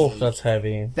more, like... Oh, that's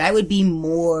heavy. That would be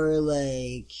more,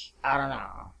 like... I don't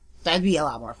know. That'd be a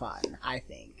lot more fun, I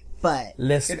think. But...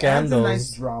 Less It scandals. adds a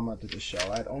nice drama to the show.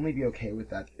 I'd only be okay with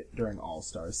that during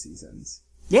All-Star seasons.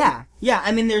 Yeah. Yeah,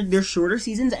 I mean, they're shorter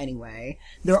seasons anyway.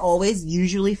 They're always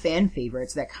usually fan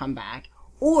favorites that come back.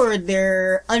 Or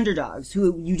they're underdogs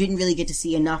who you didn't really get to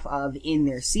see enough of in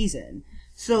their season.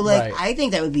 So, like, Right. I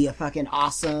think that would be a fucking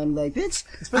awesome, like, bitch.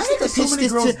 Especially I have if to so pitch many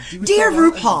this girls to do Dear so well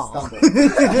and RuPaul. stumble.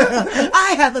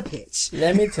 I have a pitch.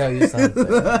 Let me tell you something.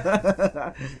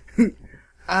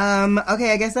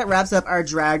 Okay, I guess that wraps up our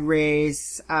Drag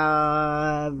Race,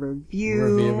 review.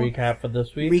 Recap for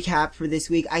this week. Recap for this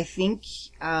week. I think,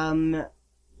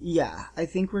 yeah, I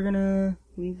think we're gonna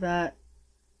leave that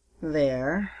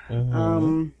there.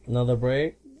 Mm-hmm. Another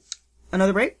break?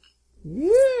 Another break?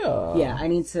 Yeah. Yeah, I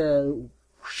need to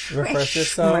Refresh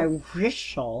yourself. my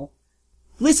whistle.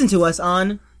 Listen to us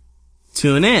on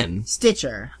Tune in.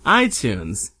 Stitcher,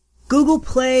 iTunes. Google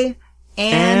Play,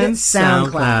 and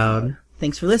SoundCloud. SoundCloud.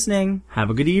 Thanks for listening.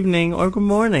 Have a good evening or good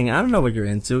morning. I don't know what you're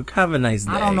into. Have a nice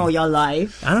day. I don't know your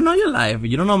life. I don't know your life.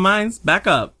 You don't know mine's. Back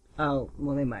up. Oh,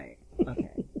 well, they might.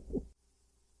 Okay.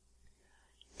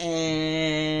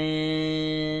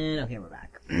 And... okay, we're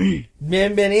back.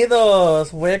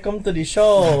 Bienvenidos. Welcome to the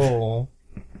show.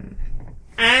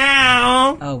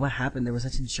 Ow. Oh, what happened? There was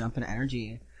such a jump in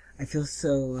energy. I feel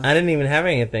so... I didn't even have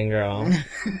anything, girl.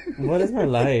 What is my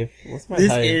life? What's my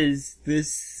life?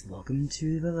 Welcome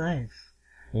to the life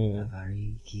of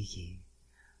Ari Kiki.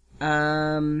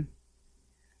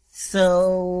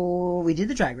 So, we did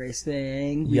the Drag Race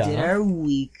thing. We did our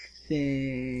week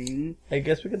thing. I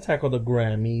guess we could tackle the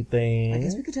Grammy thing. I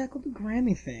guess we could tackle the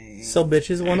Grammy thing. So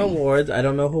bitches won awards. I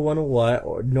don't know who won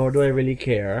what, nor do I really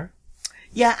care.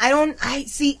 Yeah,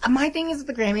 my thing is with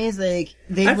the Grammys, like,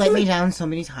 they've let me down so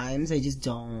many times, I just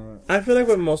don't. I feel like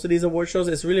with most of these award shows,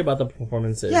 it's really about the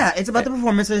performances. Yeah, it's about the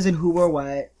performances and who wore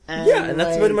what. And, yeah, and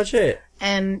that's pretty much it.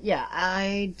 And, yeah,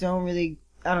 I don't really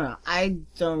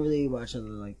watch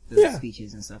the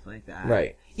speeches and stuff like that.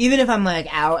 Right. Even if I'm, like,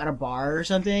 out at a bar or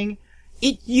something,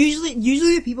 usually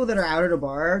the people that are out at a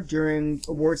bar during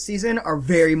awards season are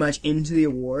very much into the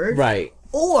award. Right.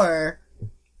 Or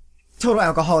total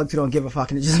alcoholics who don't give a fuck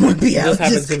and just want to be out. Just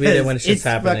happens to be there when it's just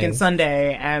happening. It's fucking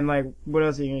Sunday, and, like, what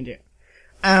else are you gonna do?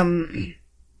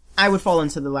 I would fall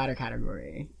into the latter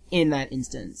category in that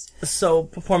instance. So,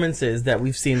 performances that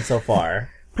we've seen so far.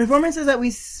 Performances that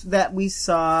we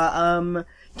saw,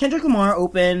 Kendrick Lamar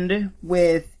opened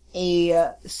with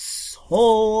a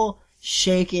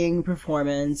soul-shaking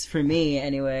performance, for me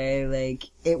anyway.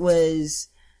 Like, it was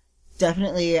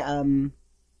definitely,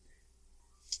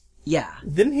 yeah.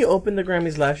 Didn't he open the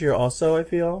Grammys last year also, I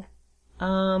feel?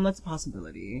 That's a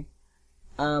possibility.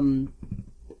 It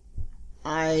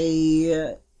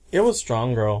was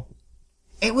strong, girl.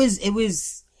 It was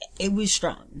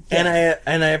strong. Yeah.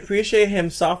 And I appreciate him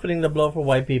softening the blow for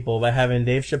white people by having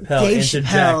Dave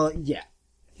Chappelle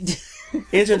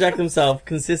interject himself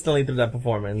consistently through that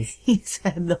performance. He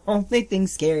said the only thing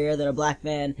scarier than a black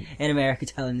man in America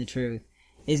telling the truth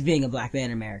is being a black man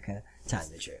in America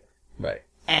telling the truth. Right.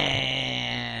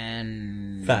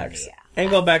 And facts. Yeah. And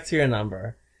go back to your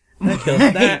number.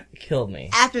 That killed me.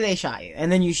 After they shot you,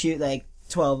 and then you shoot like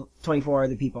 24 of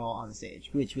the people on the stage,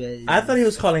 which was... I thought he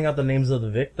was calling out the names of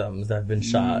the victims that have been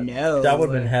shot. No. That would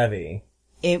have been heavy.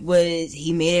 It was,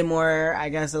 he made it more, I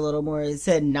guess, a little more, it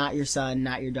said not your son,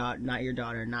 not your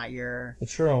daughter, not your...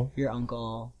 True. Your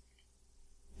uncle.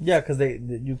 Yeah, because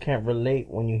you can't relate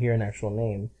when you hear an actual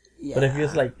name. Yeah. But if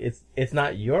it's like, it's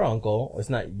not your uncle, it's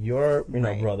not your,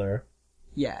 brother.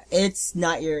 Yeah, it's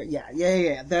not your, yeah.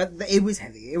 It was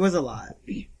heavy. It was a lot.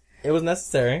 It was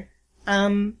necessary.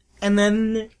 And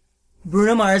then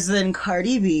Bruno Mars and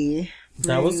Cardi B.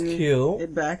 That was cute.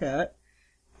 It back up.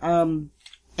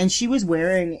 And she was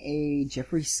wearing a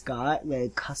Jeffree Scott,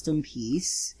 like, custom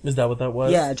piece. Is that what that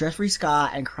was? Yeah, Jeffree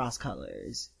Scott and Cross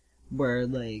Colors were,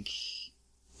 like,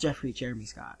 Jeremy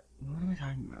Scott. What am I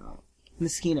talking about?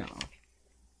 Moschino.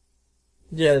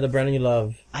 Yeah, the brand you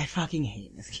love. I fucking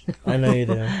hate Moschino. I know you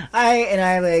do.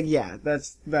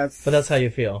 That's... But that's how you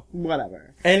feel.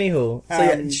 Whatever. Anywho,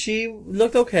 so she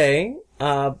looked okay.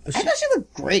 I thought she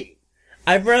looked great.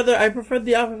 I preferred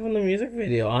the outfit from the music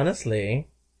video, honestly.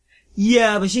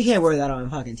 Yeah, but she can't wear that on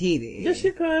fucking TV. Yes,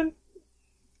 she could.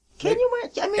 Can you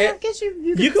wear? I mean, I guess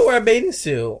you could wear a bathing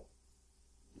suit.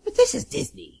 But this is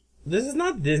Disney. This is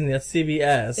not Disney. That's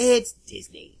CBS. It's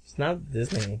Disney. It's not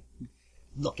Disney.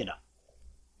 Look it up.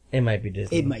 It might be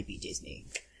Disney. It might be Disney.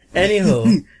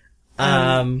 Anywho,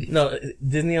 no,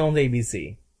 Disney owns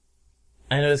ABC.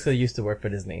 I know this because I used to work for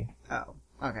Disney. Oh,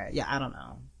 okay. Yeah, I don't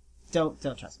know. Don't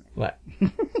trust me. What?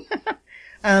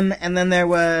 And then there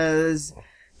was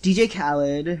DJ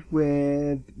Khaled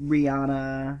with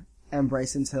Rihanna and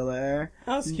Bryson Tiller.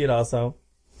 That was cute also.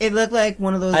 It looked like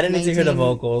one of those... I didn't need to hear the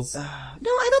vocals. No,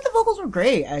 I thought the vocals were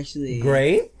great, actually.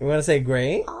 Great? You want to say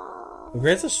great?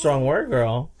 Great's a strong word,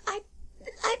 girl.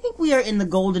 I think we are in the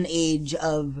golden age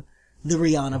of the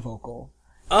Rihanna vocal.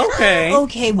 Okay. And I'm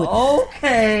okay with that.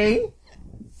 Okay.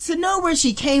 To know where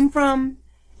she came from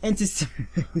and to...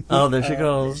 Oh, there she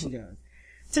goes. There she goes.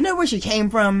 To know where she came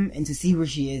from and to see where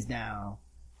she is now.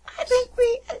 I think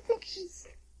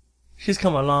she's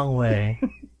come a long way.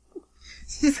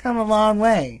 She's come a long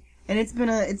way. And it's been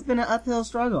an uphill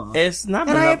struggle. It's not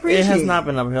been it has not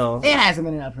been uphill. It hasn't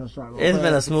been an uphill struggle. It's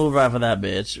been a smooth ride for that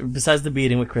bitch. Besides the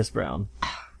beating with Chris Brown.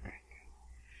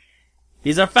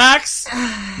 These are facts.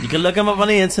 You can look them up on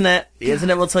the internet. The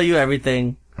internet will tell you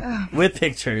everything. With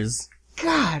pictures.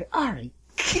 God, Ari.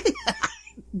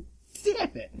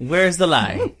 Damn it. Where's the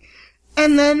lie?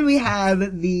 And then we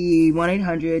have the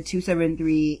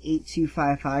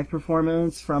 1-800-273-8255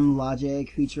 performance from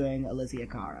Logic featuring Alicia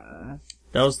Cara.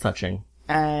 That was touching.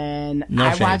 And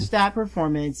I watched that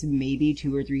performance maybe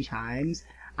 2 or 3 times.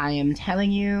 I am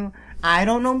telling you, I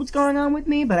don't know what's going on with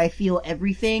me, but I feel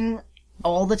everything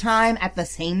all the time at the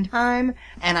same time,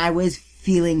 and I was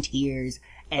feeling tears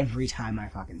every time I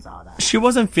fucking saw that. She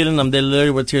wasn't feeling them. They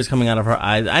literally were tears coming out of her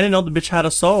eyes. I didn't know the bitch had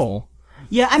a soul.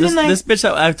 Yeah, I mean, this bitch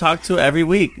that I've talked to every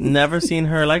week, never seen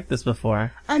her like this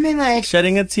before. I mean, like...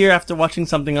 Shedding a tear after watching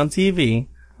something on TV.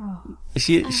 Oh.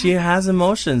 She has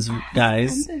emotions,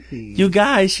 guys. Empathy. You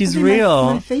guys, she's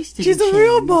real. My face she's a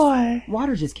real boy.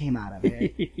 Water just came out of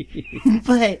it.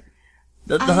 But...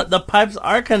 The pipes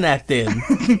are connected.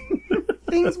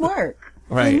 Things work.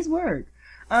 Right. Things work.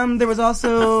 There was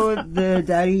also the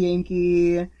Daddy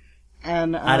Yankee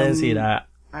and... I didn't see that.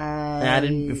 I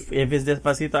didn't. If it's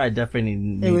Despacito, I definitely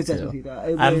need to. It was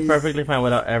Despacito. I'm perfectly fine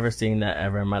without ever seeing that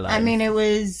ever in my life. I mean, it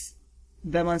was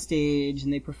them on stage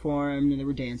and they performed and there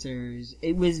were dancers.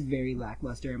 It was very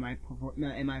lackluster in my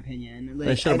opinion. Like,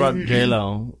 they should have brought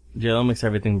J-Lo. J-Lo makes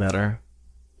everything better.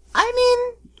 I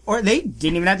mean, or they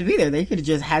didn't even have to be there. They could have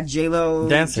just had J-Lo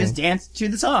just dance to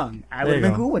the song. I would have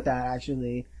been cool with that,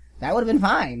 actually. That would have been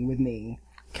fine with me.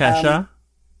 Kesha?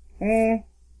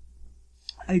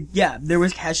 Yeah, there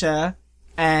was Kesha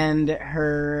and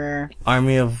her...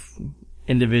 Army of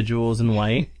individuals in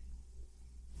white.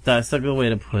 That's a good way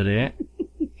to put it.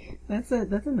 That's a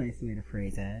nice way to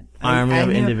phrase it. Army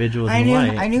of individuals in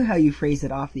white. I knew how you phrased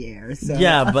it off the air, so...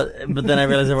 Yeah, but then I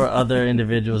realized there were other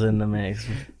individuals in the mix.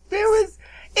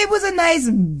 It was a nice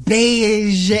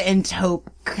beige and taupe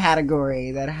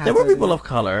category that happened. There were people of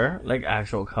color, like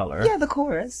actual color. Yeah, the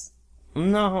chorus.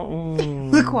 No.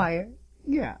 The choir.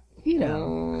 Yeah. You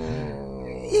know.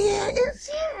 Yeah, it's,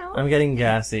 you know. I'm getting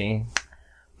gassy.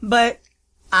 But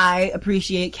I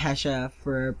appreciate Kesha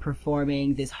for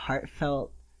performing this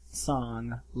heartfelt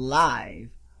song live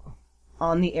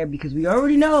on the air because we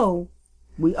already know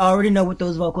what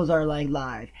those vocals are like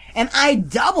live. And I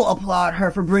double applaud her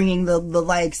for bringing the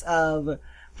likes of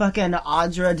fucking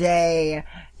Audra Day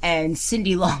and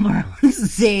Cyndi Lauper on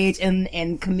stage and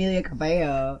Camila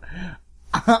Cabello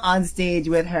on stage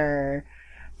with her.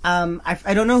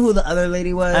 I don't know who the other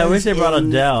lady was. I wish they brought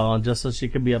Adele just so she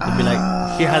could be up to be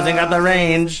like, she hasn't got the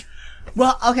range.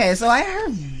 Well, okay, so I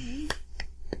heard,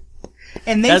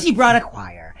 and then she brought a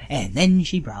choir, and then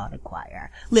she brought a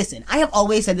choir. Listen, I have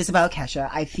always said this about Kesha.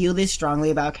 I feel this strongly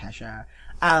about Kesha.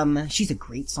 She's a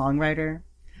great songwriter.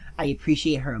 I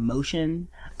appreciate her emotion.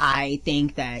 I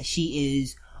think that she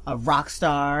is a rock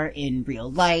star in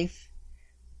real life.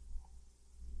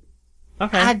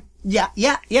 Okay. Yeah.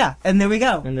 And there we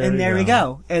go. And there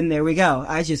we go.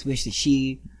 I just wish that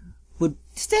she would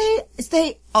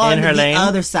stay on in her the lane?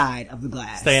 other side of the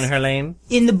glass. Stay in her lane.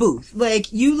 In the booth.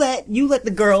 Like, you let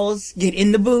the girls get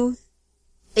in the booth,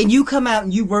 and you come out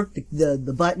and you work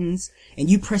the buttons, and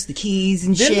you press the keys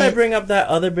and shit. Didn't I bring up that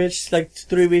other bitch like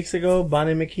 3 weeks ago,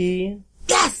 Bonnie McKee?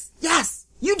 Yes!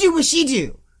 You do what she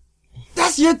do.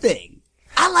 That's your thing.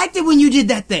 I liked it when you did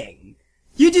that thing.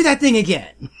 You do that thing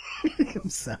again. I'm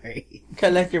sorry.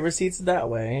 Collect your receipts that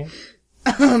way.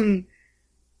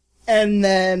 And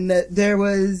then there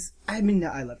was, I mean,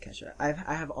 I love Kesha. I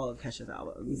have all of Kesha's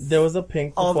albums. There was a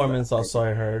Pink performance also,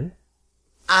 I heard.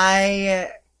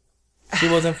 She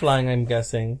wasn't flying, I'm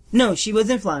guessing. No, she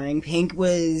wasn't flying. Pink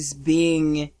was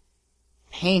being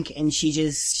Pink, and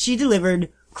she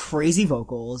delivered crazy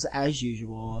vocals as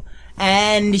usual.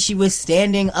 And she was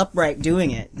standing upright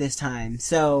doing it this time.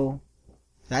 So,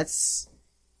 that's...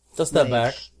 Just step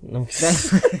back. No.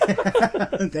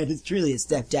 That is truly a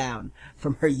step down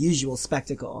from her usual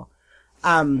spectacle.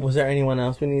 Was there anyone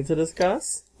else we need to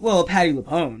discuss? Well, Patti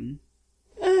LuPone.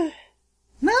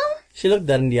 No? She looked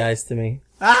dead in the eyes to me.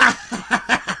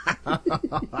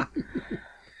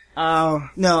 Oh,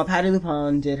 no, Patti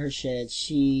LuPone did her shit.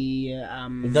 She,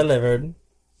 delivered.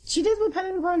 She did what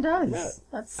Patti LuPone does. Yeah.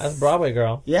 That's Broadway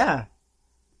girl. Yeah.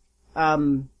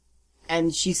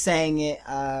 And she sang it,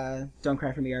 Don't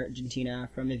Cry For Me, Argentina,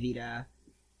 from Evita.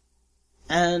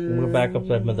 And... We're back up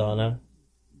like Madonna.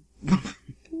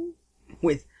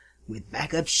 with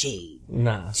backup shade.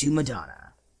 Nah. To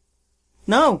Madonna.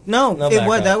 No,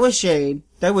 that was shade.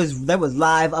 That was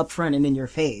live up front and in your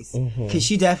face. Mm-hmm. Cause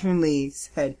she definitely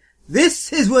said,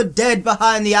 "This is what dead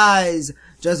behind the eyes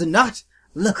does not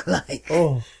look like."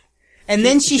 Oh. And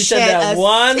then she shed that a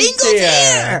one single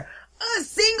tear. A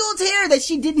single tear that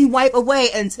she didn't wipe away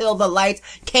until the lights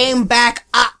came back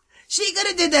up. She could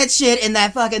have did that shit in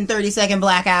that fucking 30-second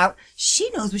blackout.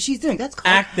 She knows what she's doing. That's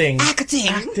called acting. God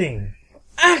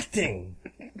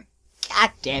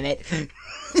damn it.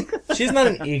 She's not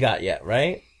an EGOT yet,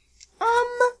 right?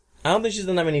 I don't think she's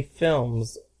done that many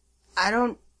films. I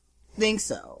don't think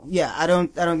so. Yeah, I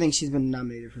don't think she's been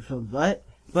nominated for films, but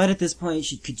at this point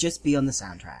she could just be on the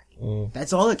soundtrack.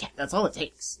 That's all it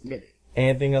takes. Really.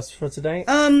 Anything else for today?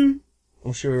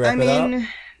 Or should we wrap it up?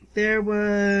 There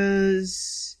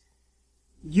was,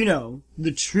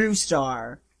 the true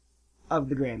star of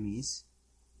the Grammys,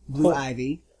 Blue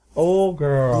Ivy. Oh,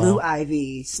 girl. Blue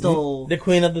Ivy stole... The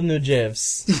queen of the new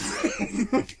GIFs.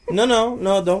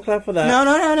 No, don't clap for that.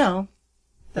 No.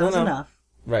 That was enough.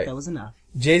 Right. That was enough.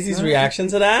 Jay-Z's reaction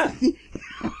to that?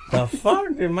 The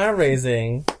fuck am I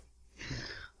raising?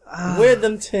 Where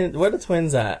the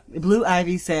twins at? Blue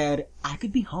Ivy said, I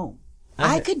could be home.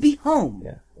 I could be home.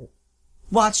 Yeah.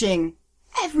 Watching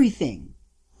everything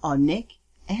on Nick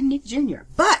and Nick Jr.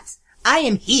 But I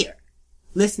am here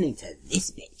listening to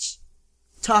this bitch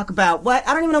talk about what?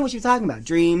 I don't even know what she was talking about.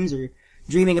 Dreams or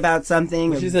dreaming about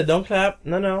something. She said, don't clap.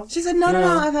 No. She said, no,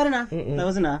 I've had enough. Mm-mm. That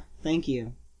was enough. Thank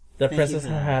you. The princess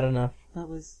had enough. That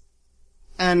was...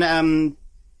 And,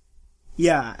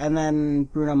 yeah, and then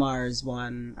Bruno Mars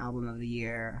won Album of the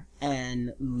Year,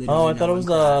 and literally I thought it was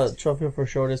the trophy for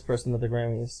shortest person at the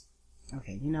Grammys.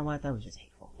 Okay, you know what? That was just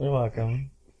hateful. You're welcome.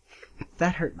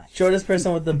 That hurt my... Shortest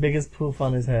person with the biggest poof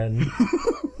on his head.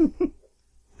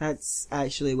 That's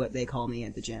actually what they call me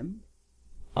at the gym.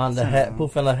 On the head?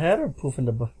 Poof on the head or poof in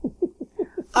the butt?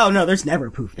 Oh, no, there's never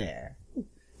poof there.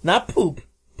 Not poop.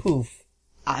 Poof.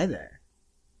 Either.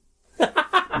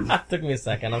 Took me a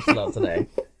second. I'm slow today.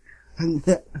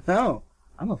 No,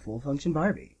 I'm a full-function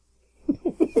Barbie.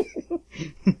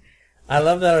 I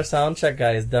love that our sound check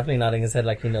guy is definitely nodding his head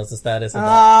like he knows the status of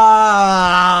that.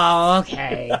 Oh,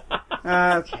 okay.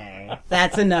 Okay.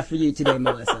 That's enough for you today,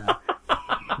 Melissa.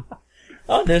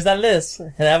 Oh, there's that list.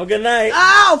 And have a good night.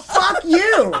 Oh, fuck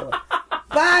you!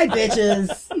 Bye,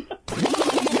 bitches!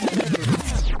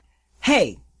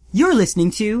 Hey, you're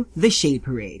listening to The Shade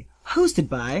Parade, hosted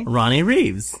by Ronnie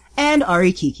Reeves and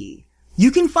Ari Kiki. You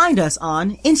can find us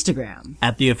on Instagram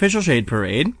at The Official Shade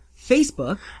Parade,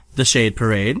 Facebook, The Shade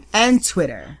Parade, and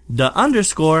Twitter,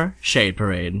 _Shade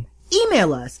Parade.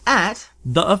 Email us at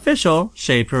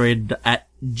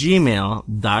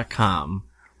theofficialshadeparade@gmail.com.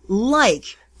 Like,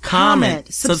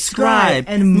 comment, subscribe,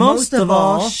 and most of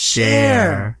all,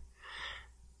 share.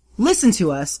 Listen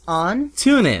to us on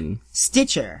TuneIn,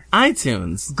 Stitcher,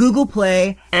 iTunes, Google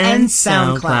Play, and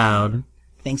SoundCloud.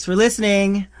 Thanks for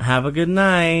listening. Have a good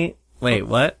night. Wait,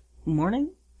 what? Morning?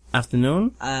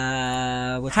 Afternoon?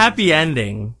 What's Happy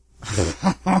ending.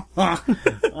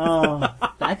 Oh,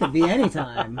 that could be any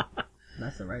time.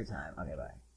 That's the right time. Okay, bye.